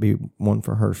 This might be one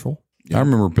for Herschel. I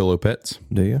remember Pillow Pets.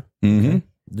 Do you? Mm-hmm. Okay.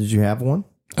 Did you have one?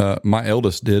 My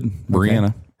eldest did, Brianna.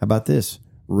 Okay. How about this?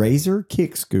 Razor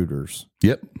kick scooters.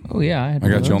 Yep. Oh, yeah. I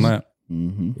got you on that.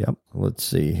 Mm-hmm. Yep. Let's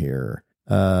see here.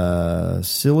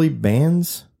 Silly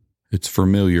bands. It's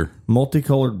familiar.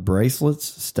 Multicolored bracelets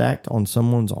stacked on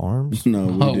someone's arms. No.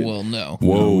 Well, no.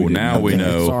 Whoa, now we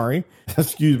know. Sorry.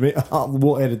 Excuse me.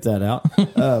 We'll edit that out.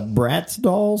 Bratz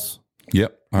dolls.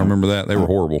 Yep. I remember that. They were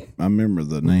horrible. I remember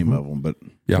the name of them, but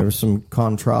Yeah. There was some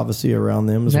controversy around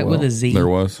them as Is that well. with a Z? There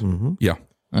was. Mm-hmm. Yeah.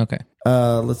 Okay.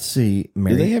 Let's see.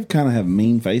 do they have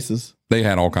mean faces? They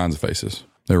had all kinds of faces.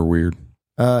 They were weird.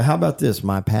 How about this?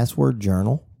 My password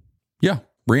journal. Yeah.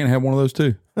 Brianna had one of those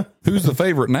too. Who's the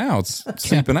favorite now? It's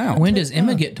seeping out. When does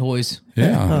Emma get toys?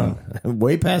 Yeah.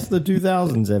 Way past the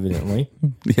 2000s, evidently.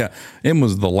 Yeah.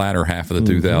 Emma's the latter half of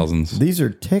the 2000s. These are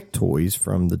tech toys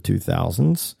from the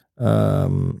 2000s.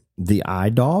 The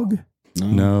iDog.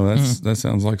 No, that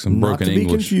sounds like some broken Not to be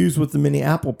English. confused with the many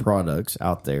Apple products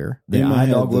out there. The Emma had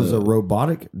iDog was the- a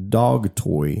robotic dog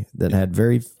toy that had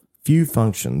very few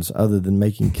functions other than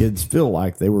making kids feel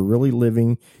like they were really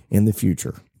living in the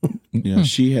future. Yeah,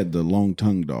 she had the long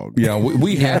tongue dog. Yeah,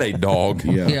 we had a dog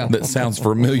Yeah. that sounds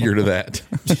familiar to that.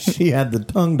 She had the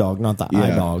tongue dog, not the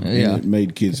eye dog. And it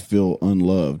made kids feel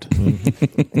unloved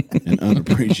and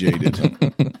unappreciated.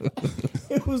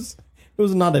 It was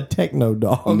not a techno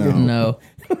dog. No.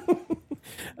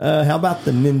 How about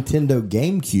the Nintendo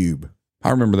GameCube? I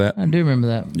remember that. I do remember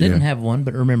that. Didn't have one,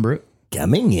 but remember it.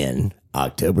 Coming in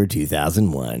October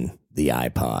 2001, the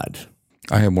iPod.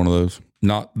 I had one of those.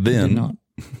 Not then, Not.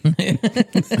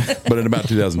 but in about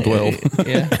 2012.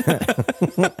 Yeah.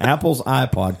 Apple's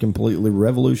iPod completely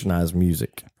revolutionized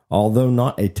music. Although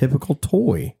not a typical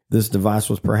toy, this device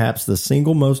was perhaps the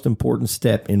single most important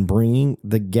step in bringing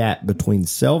the gap between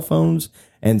cell phones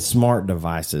and smart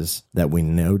devices that we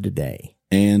know today.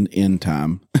 And in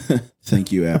time.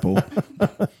 Thank you, Apple.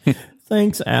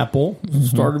 Thanks, Apple.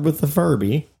 Started with the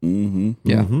Furby.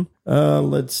 Yeah.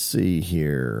 Let's see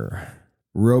here.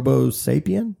 Robo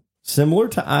Sapien? Similar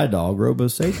to iDog, Robo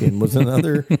Sapien was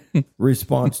another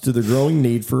response to the growing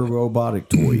need for robotic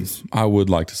toys. I would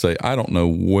like to say, I don't know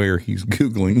where he's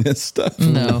Googling this stuff.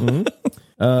 No.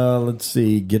 Let's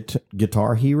see.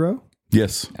 Guitar Hero?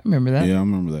 Yes, I remember that. Yeah, I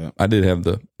remember that. I did have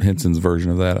the Henson's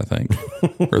version of that, I think.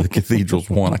 Or the Cathedral's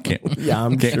one. I can't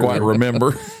sure. quite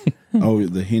remember. Oh,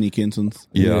 the Henny Kinsons?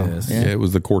 Yeah. Yes. Yeah, it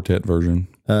was the quartet version.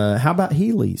 How about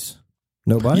Heelys?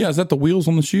 Nobody? Yeah, is that the wheels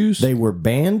on the shoes? They were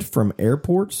banned from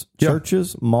airports,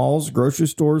 churches, malls, grocery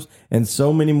stores, and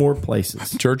so many more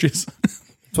places. Churches?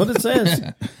 That's what it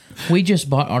says. We just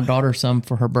bought our daughter some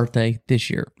for her birthday this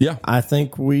year. Yeah. I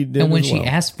think we did. And when as she well.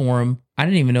 asked for them, I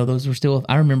didn't even know those were still,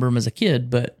 I remember them as a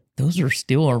kid, but those are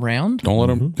still around. Don't let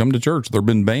them come to church. They've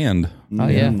been banned. Oh,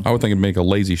 yeah. I would think it'd make a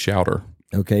lazy shouter.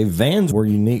 Okay, Vans were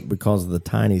unique because of the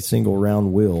tiny single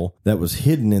round wheel that was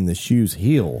hidden in the shoe's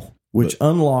heel, which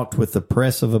unlocked with the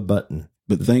press of a button.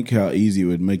 But think how easy it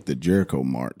would make the Jericho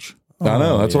March. I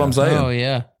know. That's what I'm saying. Oh,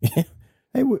 yeah.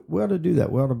 Hey, we ought to do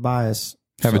that. We ought to buy us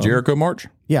Have a some. Jericho march?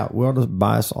 Yeah, we ought to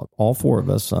buy us all four of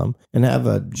us some and have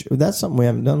that's something we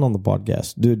haven't done on the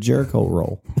podcast. Do a Jericho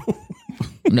roll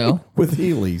No. with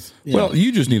Heelys. Well,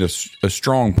 you just need a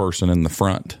strong person in the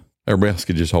front. Everybody else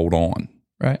could just hold on.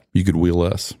 Right. You could wheel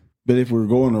us. But if we're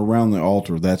going around the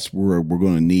altar, that's where we're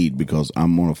going to need because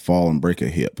I'm going to fall and break a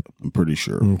hip. I'm pretty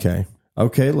sure.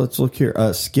 Okay, let's look here.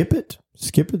 Skip It.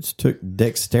 Skip-Its took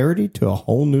dexterity to a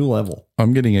whole new level.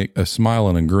 I'm getting a smile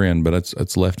and a grin, but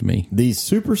it's left me. These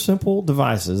super simple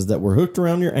devices that were hooked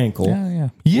around your ankle Yeah.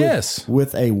 Yes.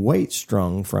 with a weight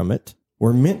strung from it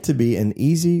were meant to be an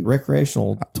easy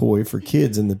recreational toy for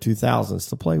kids in the 2000s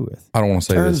to play with. I don't want to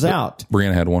say Turns this. but out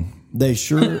Brianna had one. they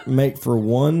sure make for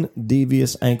one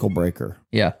devious ankle breaker.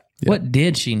 Yeah. What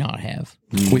did she not have?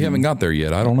 We haven't got there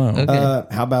yet. I don't know.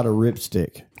 Okay. How about a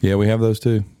ripstick? Yeah, we have those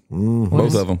too.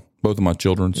 Both of them. Both of my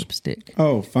children's. Lipstick.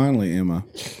 Oh, finally, Emma.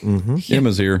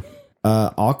 Emma's here.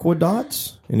 Aqua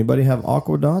Dots. Anybody have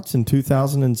Aqua Dots in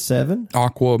 2007?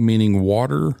 Aqua meaning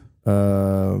water.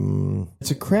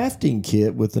 It's a crafting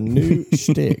kit with a new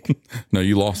stick. No,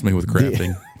 you lost me with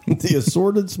crafting. The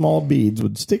assorted small beads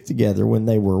would stick together when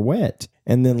they were wet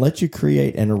and then let you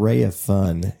create an array of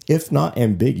fun, if not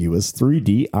ambiguous,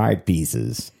 3D art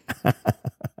pieces.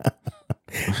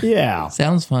 Yeah.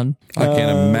 Sounds fun. I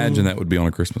can't imagine that would be on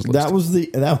a Christmas list.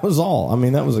 That was all. I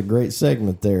mean, that was a great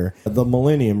segment there. The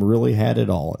Millennium really had it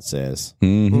all, it says.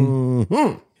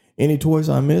 Mm-hmm. Any toys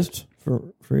I missed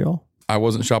for y'all? I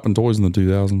wasn't shopping toys in the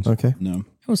 2000s. Okay. No.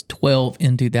 I was 12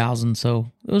 in 2000, so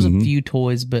it was a few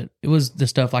toys, but it was the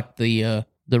stuff like the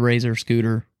Razor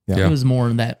scooter. Yeah. It was more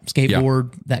in that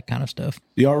skateboard, that kind of stuff.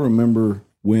 Do y'all remember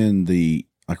when the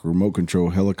remote control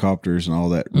helicopters and all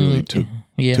that really took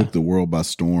the world by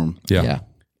storm? Yeah.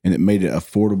 And it made it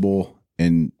affordable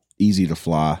and easy to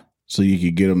fly. So you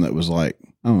could get them that was like,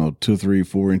 I don't know, 2, 3,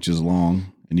 4 inches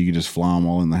long, and you could just fly them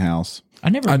all in the house. I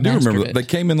do remember it. that. They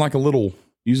came in like a little.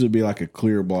 Usually it'd be like a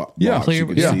clear box. Yeah. You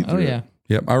could see through it.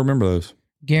 Yep, I remember those.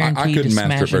 Guaranteed couldn't to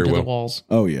master it smash very into well. the walls.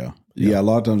 Oh, yeah. Yeah, a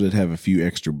lot of times it'd have a few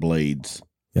extra blades.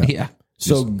 Yeah.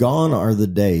 So gone are the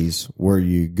days where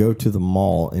you go to the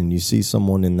mall and you see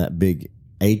someone in that big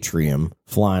atrium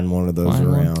flying one of those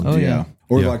around. Oh, yeah.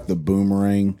 Or Yeah. like the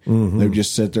boomerang. They would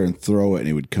just sit there and throw it, and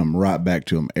it would come right back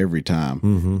to them every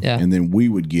time. Yeah. And then we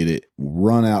would get it,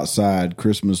 run outside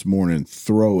Christmas morning,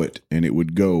 throw it, and it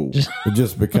would go. It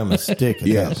just become a stick at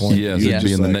that point. Yes, Yeah. it'd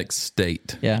be in the Just next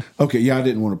state. Yeah. Okay, yeah, I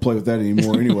didn't want to play with that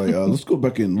anymore. Anyway, let's go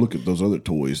back and look at those other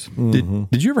toys.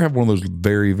 Did you ever have one of those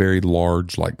very, very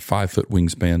large, like 5-foot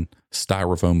wingspan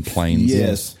styrofoam planes?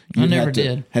 Yes. I You'd never have to-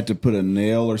 did. Had to put a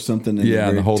nail or something in Yeah, the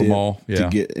and very hold them tip all. Yeah. to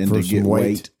get For to some get weight.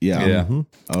 weight. Yeah. Yeah. Oh,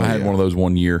 I had yeah. one of those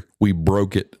one year. We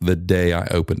broke it the day I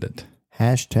opened it.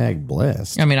 Hashtag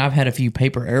blessed. I mean, I've had a few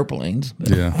paper airplanes. But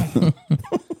Yeah.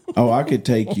 Oh, I could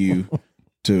take you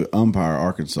to Umpire,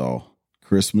 Arkansas,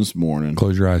 Christmas morning,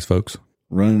 Close your eyes, folks.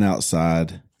 running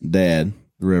outside. Dad,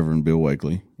 the Reverend Bill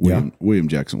Wakely, William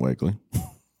Jackson Wakely,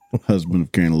 husband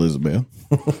of Karen Elizabeth,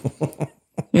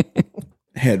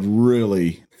 had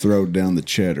really thrown down the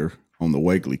cheddar on the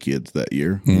Wakely kids that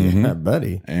year. Yeah,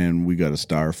 buddy. And we got a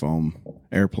styrofoam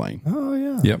airplane. Oh,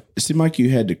 yeah. Yep. It seemed like you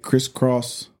had to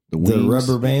crisscross the The wings.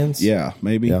 rubber bands? Yeah,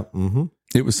 maybe. Yeah. Mm-hmm.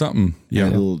 It was something. Yeah, Yeah.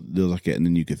 a little deal like that, and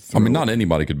then you could I throw mean, not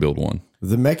anybody could build one.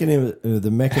 The mechanism, the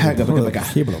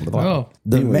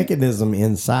mechanism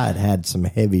inside had some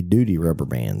heavy duty rubber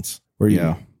bands where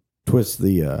you twist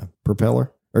the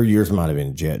propeller. Or yours might have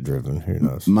been jet driven. Who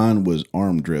knows? Mine was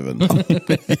arm driven.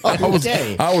 I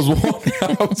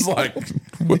was like,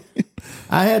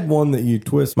 I had one that you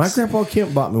twist. My grandpa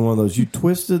Kemp bought me one of those. You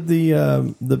twisted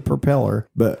the propeller,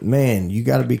 but man, you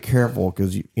got to be careful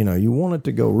because you want it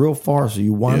to go real far, so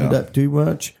you wind it up too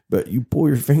much. But you pull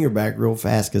your finger back real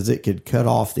fast because it could cut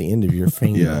off the end of your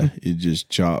finger. Yeah, it just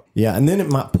chopped. Yeah, and then it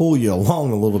might pull you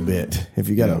along a little bit if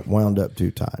you got it wound up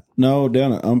too tight. No,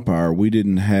 down at Umpire, we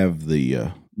didn't have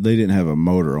they didn't have a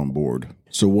motor on board.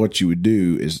 So what you would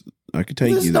do is I could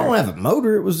take This you there. don't have a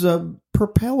motor. It was a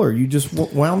propeller. You just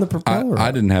wound the propeller.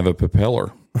 I didn't have a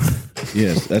propeller.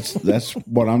 Yes, that's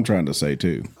what I'm trying to say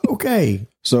too. Okay.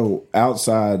 So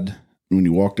outside, when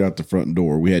you walked out the front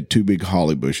door, we had two big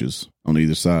holly bushes on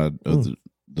either side of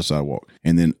the sidewalk.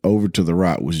 And then over to the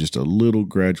right was just a little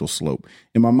gradual slope.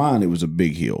 In my mind, it was a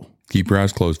big hill. Keep your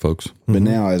eyes closed, folks. But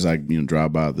now as I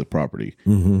drive by the property,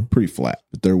 pretty flat.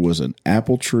 But there was an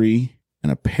apple tree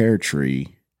and a pear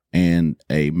tree and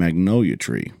a magnolia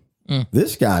tree.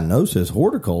 This guy knows his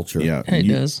horticulture. Yeah, He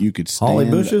does. You could stand Holly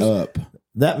bushes? up.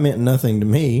 That meant nothing to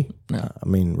me. No. I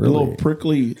mean, A really. little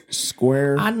prickly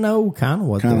square. I know kind of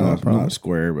what Kind they are. of Probably. not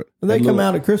square, but They a come little-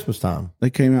 out at Christmas time. They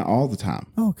came out all the time.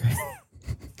 Okay.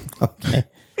 Okay.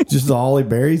 Just the holly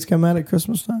berries come out at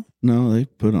Christmas time? No, they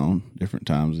put on different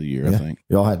times of the year, I think.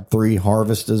 Y'all had 3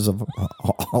 harvests of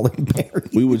holly berries.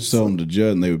 We would sell them to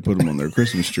Judd and they would put them on their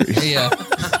Christmas tree. yeah.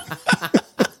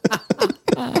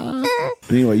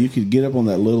 Anyway, you could get up on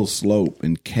that little slope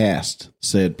and cast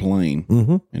said plane,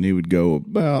 and it would go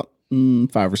about 5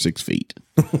 or 6 feet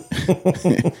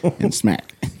and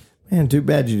smack. Man, too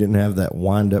bad you didn't have that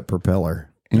wind up propeller.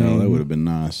 No, that would have been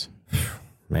nice.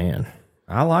 Man,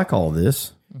 I like all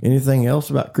this. Anything else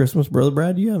about Christmas, Brother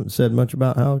Brad? You haven't said much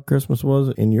about how Christmas was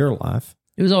in your life.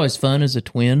 It was always fun as a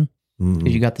twin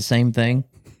because you got the same thing.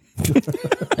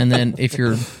 And then if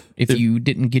you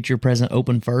didn't get your present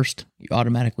open first, you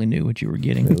automatically knew what you were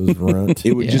getting. It was runt.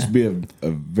 It would just be a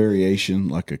variation,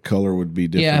 like a color would be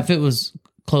different. Yeah, if it was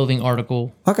clothing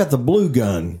article. I got the blue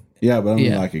gun. Yeah, but I mean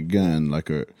Yeah. like a gun,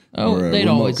 like or a they'd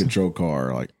remote always control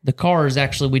car. Like the cars.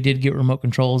 Actually, we did get remote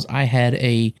controls. I had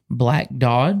a black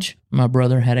Dodge. My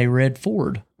brother had a red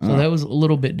Ford, so that was a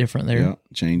little bit different there. yeah,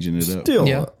 changing it up. Still,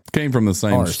 Yeah. Came from the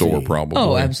same RC. store, probably.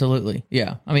 Oh, absolutely.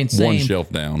 Yeah, I mean, same One shelf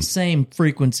down. same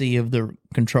frequency of the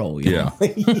control. You know?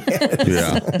 Yeah.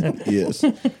 Yeah. Yes,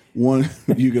 one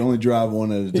you can only drive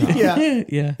one at a time. yeah,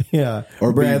 yeah, yeah.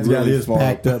 Or Brad's be got really his far.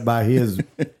 packed up by his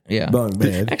yeah. bunk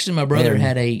bed. Actually, my brother And-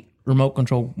 had a remote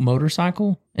control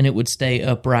motorcycle, and it would stay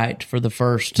upright for the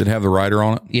first. Did it have the rider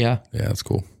on it? Yeah, Yeah, that's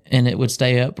cool. and it would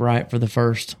stay upright for the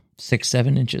first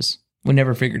 6-7 inches. We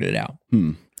never figured it out.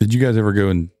 Did you guys ever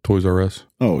go in Toys R Us?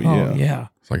 Oh yeah. Oh yeah,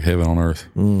 It's like heaven on earth.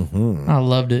 I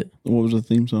loved it. What was the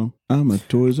theme song? I'm a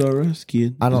Toys R Us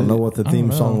kid. I don't know what the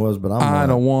theme song was, but I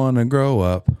don't want to grow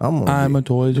up. I'm a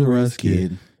Toys R Us kid.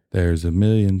 kid. There's a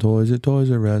million toys at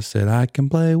Toys R Us that I can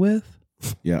play with.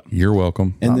 Yeah. You're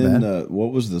welcome. And Not then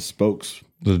what was the spokes?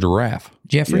 The giraffe.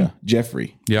 Jeffrey. Yeah,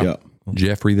 Jeffrey. Yeah.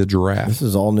 Jeffrey the giraffe. This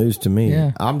is all news to me.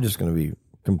 Yeah. I'm just going to be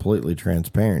completely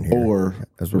transparent here. Or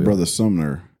As for we- Brother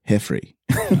Sumner, Heffrey.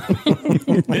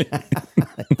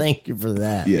 Thank you for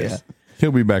that. Yes.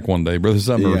 He'll be back one day. Brother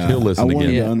Summers, Yeah. he'll listen I wanted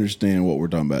again. to understand what we're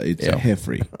talking about. It's Yeah.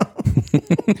 Heffrey.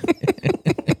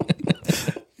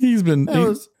 He's been That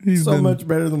was he's so been, much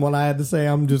better than what I had to say.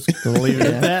 I'm just going to leave it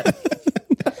at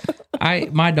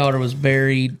that. My daughter was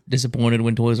very disappointed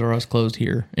when Toys R Us closed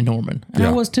here in Norman. And I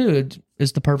Yeah. was too.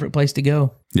 It's the perfect place to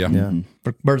go Yeah. Yeah.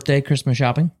 for birthday, Christmas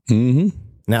shopping. Mm-hmm.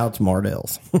 Now it's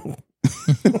Mardell's.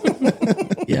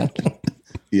 Yeah.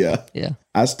 Yeah. Yeah.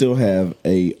 I still have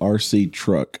a RC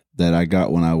truck that I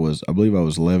got when I believe I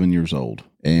was 11 years old.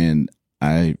 And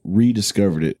I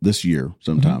rediscovered it this year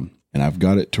sometime. And I've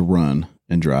got it to run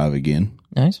and drive again.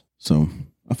 Nice. So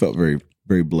I felt very,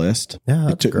 very blessed. Yeah, It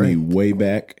that's took great. me way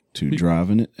back to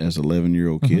driving it as an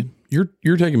 11-year-old kid.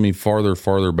 You're taking me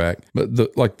farther back. But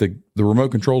the remote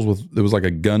controls it was like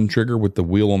a gun trigger with the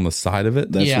wheel on the side of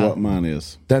it. That's what mine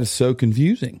is. That is so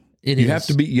confusing. You have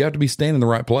to be standing in the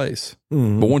right place.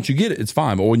 But once you get it, it's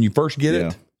fine. But when you first get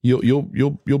it,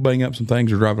 you'll bang up some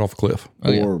things or drive it off a cliff.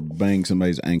 Or bang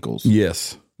somebody's ankles.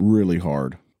 Yes. Really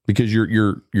hard. Because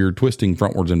you're twisting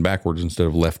frontwards and backwards instead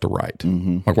of left to right.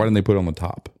 Like, why didn't they put it on the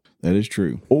top? That is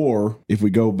true. Or if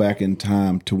we go back in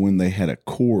time to when they had a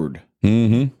cord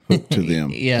hooked to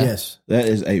them. Yes. That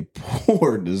is a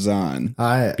poor design.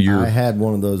 I had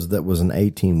one of those that was an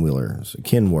 18-wheeler.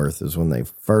 Kenworth is when they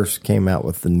first came out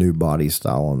with the new body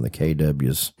style on the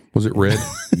KWs. Was it red?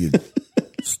 You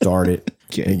start it.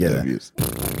 KWs.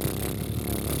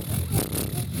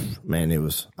 Man, it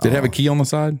was... Did it have a key on the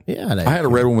side? Yeah. I had a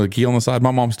red one with a key on the side.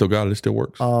 My mom still got it. It still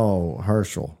works. Oh,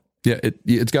 Herschel. Yeah,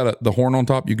 it's got the horn on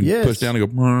top. You can push down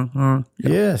and go.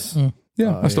 Yes.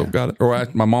 Yeah, I still got it. Or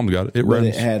my mom got it. It But runs.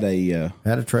 it had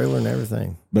a trailer and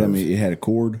everything. But I mean, it had a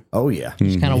cord. Oh yeah,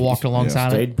 just kind of walked alongside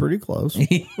it. Stayed pretty close.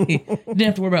 Didn't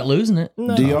have to worry about losing it.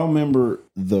 No. Do y'all remember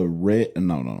the red?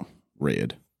 No,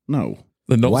 red. No,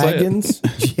 then don't wagons.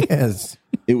 Yes,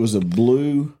 it was a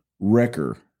blue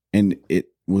wrecker, and it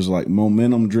was like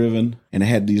momentum driven, and it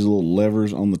had these little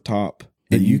levers on the top,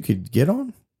 and you could get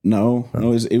on. No,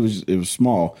 it was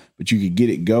small, but you could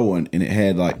get it going, and it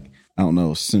had like, I don't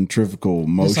know, centrifugal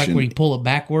motion. It's like where you pull it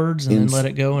backwards and then let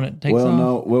it go and it takes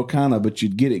off. Kind of, but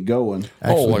you'd get it going.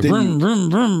 Actually, like vroom, vroom,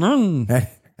 vroom, vroom.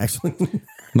 Actually,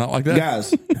 not like that,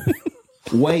 guys.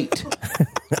 Wait,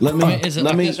 let me. Is it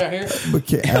this right here?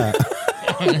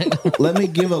 Okay, let me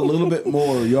give a little bit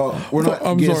more, y'all. We're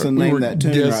not guessing name that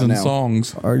tune right now.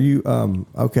 Songs. Are you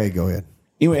okay? Go ahead.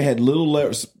 Anyway, it had little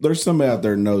levers. There's somebody out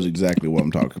there who knows exactly what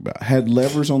I'm talking about. Had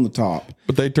levers on the top.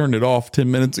 But they turned it off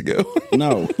 10 minutes ago.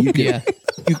 No, you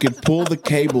could pull the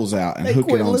cables out and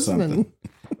hook it on something.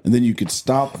 And then you could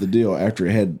stop the deal after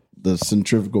it had the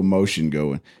centrifugal motion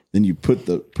going. Then you push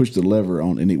the lever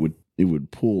on and it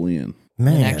would pull in.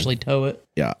 Man. And actually tow it.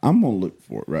 Yeah, I'm going to look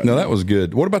for it right now. No, that was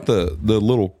good. What about the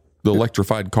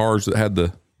electrified cars that had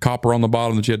the copper on the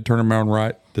bottom that you had to turn them around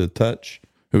right to touch?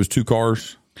 It was 2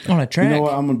 cars. On a track. You know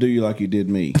what? I'm going to do you like you did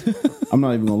me. I'm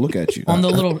not even going to look at you. On the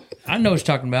little, I know what you're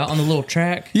talking about. On the little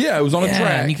track. Yeah, it was on a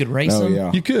track. And you could race them.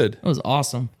 Yeah. You could. It was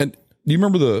awesome. And do you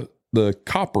remember the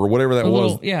copper, whatever that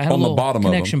was, had on a the bottom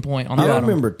connection of them? point on the I bottom.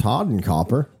 remember Todd and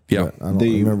copper. Yeah. I don't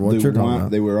remember what you're talking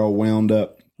about. They were all wound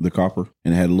up, the copper,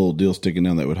 and it had a little deal sticking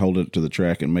down that would hold it to the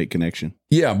track and make connection.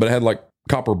 Yeah, but it had like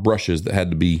copper brushes that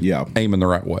had to be aiming the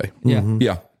right way. Yeah.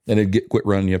 Yeah. And it'd quit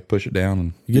running. You have to push it down.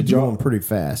 And You get going pretty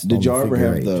fast. Did y'all ever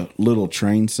have the little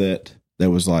train set that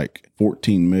was like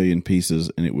 14 million pieces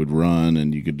and it would run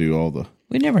and you could do all the...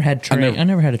 We never had train. I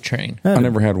never had a train. I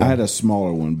never had one. I had a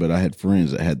smaller one, but I had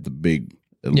friends that had the big,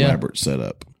 elaborate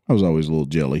setup. I was always a little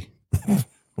jelly.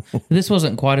 This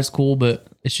wasn't quite as cool, but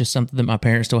it's just something that my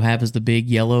parents still have is the big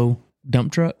yellow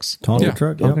dump trucks. Tonka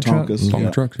truck? Tonka truck.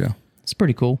 Tonka trucks, yeah. It's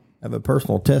pretty cool. I have a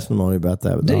personal testimony about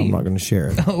that, but I'm not going to share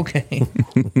it. Okay.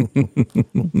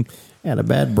 Had a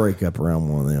bad breakup around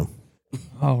one of them.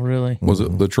 Oh, really? Was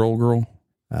it the troll girl?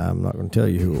 I'm not going to tell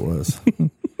you who it was.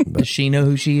 Does she know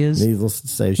who she is? Needless to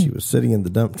say, she was sitting in the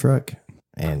dump truck,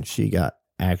 and she got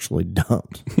actually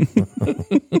dumped.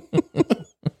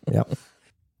 Yep.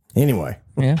 Anyway.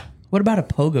 Yeah. What about a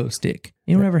pogo stick?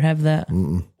 You don't ever have that?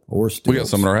 Mm-mm. Or stills. We got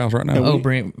some in our house right now. Oh,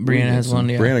 Brianna has one.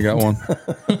 Yeah. Brianna got one.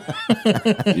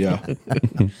 Yeah.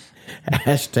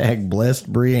 Hashtag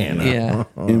blessed Brianna. Yeah.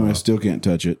 Anyway, I still can't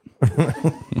touch it.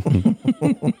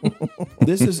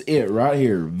 This is it right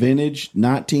here. Vintage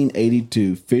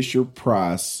 1982 Fisher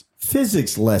Price.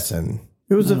 Physics lesson.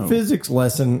 It was a physics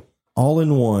lesson all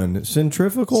in one.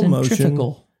 Centrifugal motion.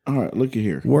 All right, look at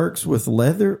here. Works with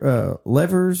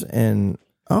levers and...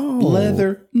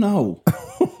 Leather? No.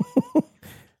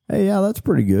 Hey, yeah, that's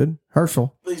pretty good.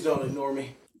 Herschel. Please don't ignore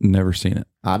me. Never seen it.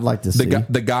 I'd like to see.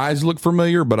 The guys look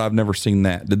familiar, but I've never seen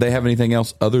that. Did they have anything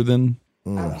else other than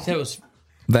So it was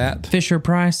that? Fisher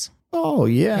Price. Oh,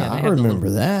 yeah, I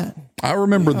remember that. I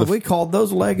remember We called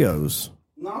those Legos.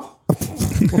 No.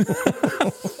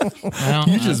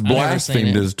 You just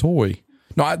blasphemed his toy.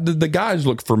 No, the guys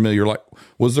look familiar. Like,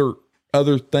 was there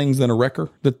other things than a wrecker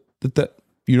that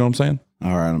you know what I'm saying?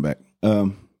 All right, I'm back.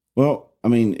 Well, I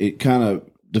mean, it kind of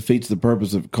defeats the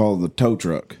purpose of calling the tow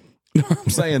truck. I'm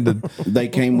saying that they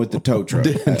came with the tow truck.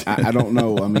 I don't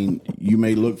know. I mean, you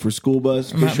may look for school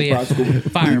bus, Fisher Price school.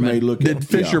 Fireman. You may look did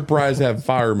Fisher Price have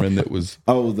firemen that was?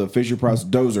 Oh, the Fisher Price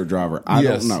dozer driver. I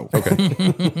don't know. Okay.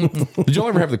 Did y'all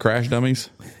ever have the crash dummies?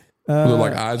 Where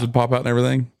like eyes would pop out and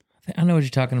everything? I know what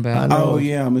you're talking about. Oh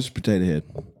yeah, Mr. Potato Head.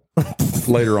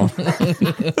 Later on.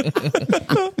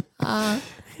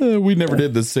 We never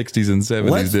did the 60s and 70s,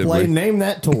 Let's did play we? Name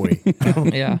That Toy.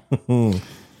 Yeah.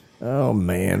 Oh,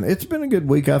 man. It's been a good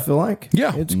week, I feel like.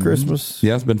 Yeah. It's Christmas.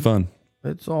 Yeah, it's been fun.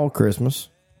 It's all Christmas.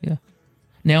 Yeah.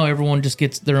 Now everyone just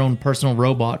gets their own personal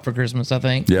robot for Christmas, I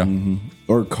think. Yeah.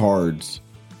 Or cards.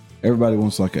 Everybody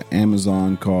wants like an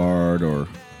Amazon card or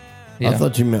Yeah. I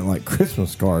thought you meant like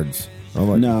Christmas cards. I'm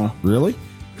like, no. Really?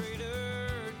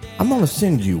 I'm going to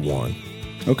send you one.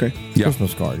 Okay. Yeah.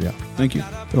 Christmas card, yeah. Thank you.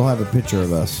 It'll have a picture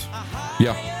of us.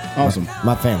 Yeah. Awesome.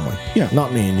 My family. Yeah.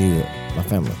 Not me and you, my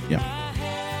family. Yeah.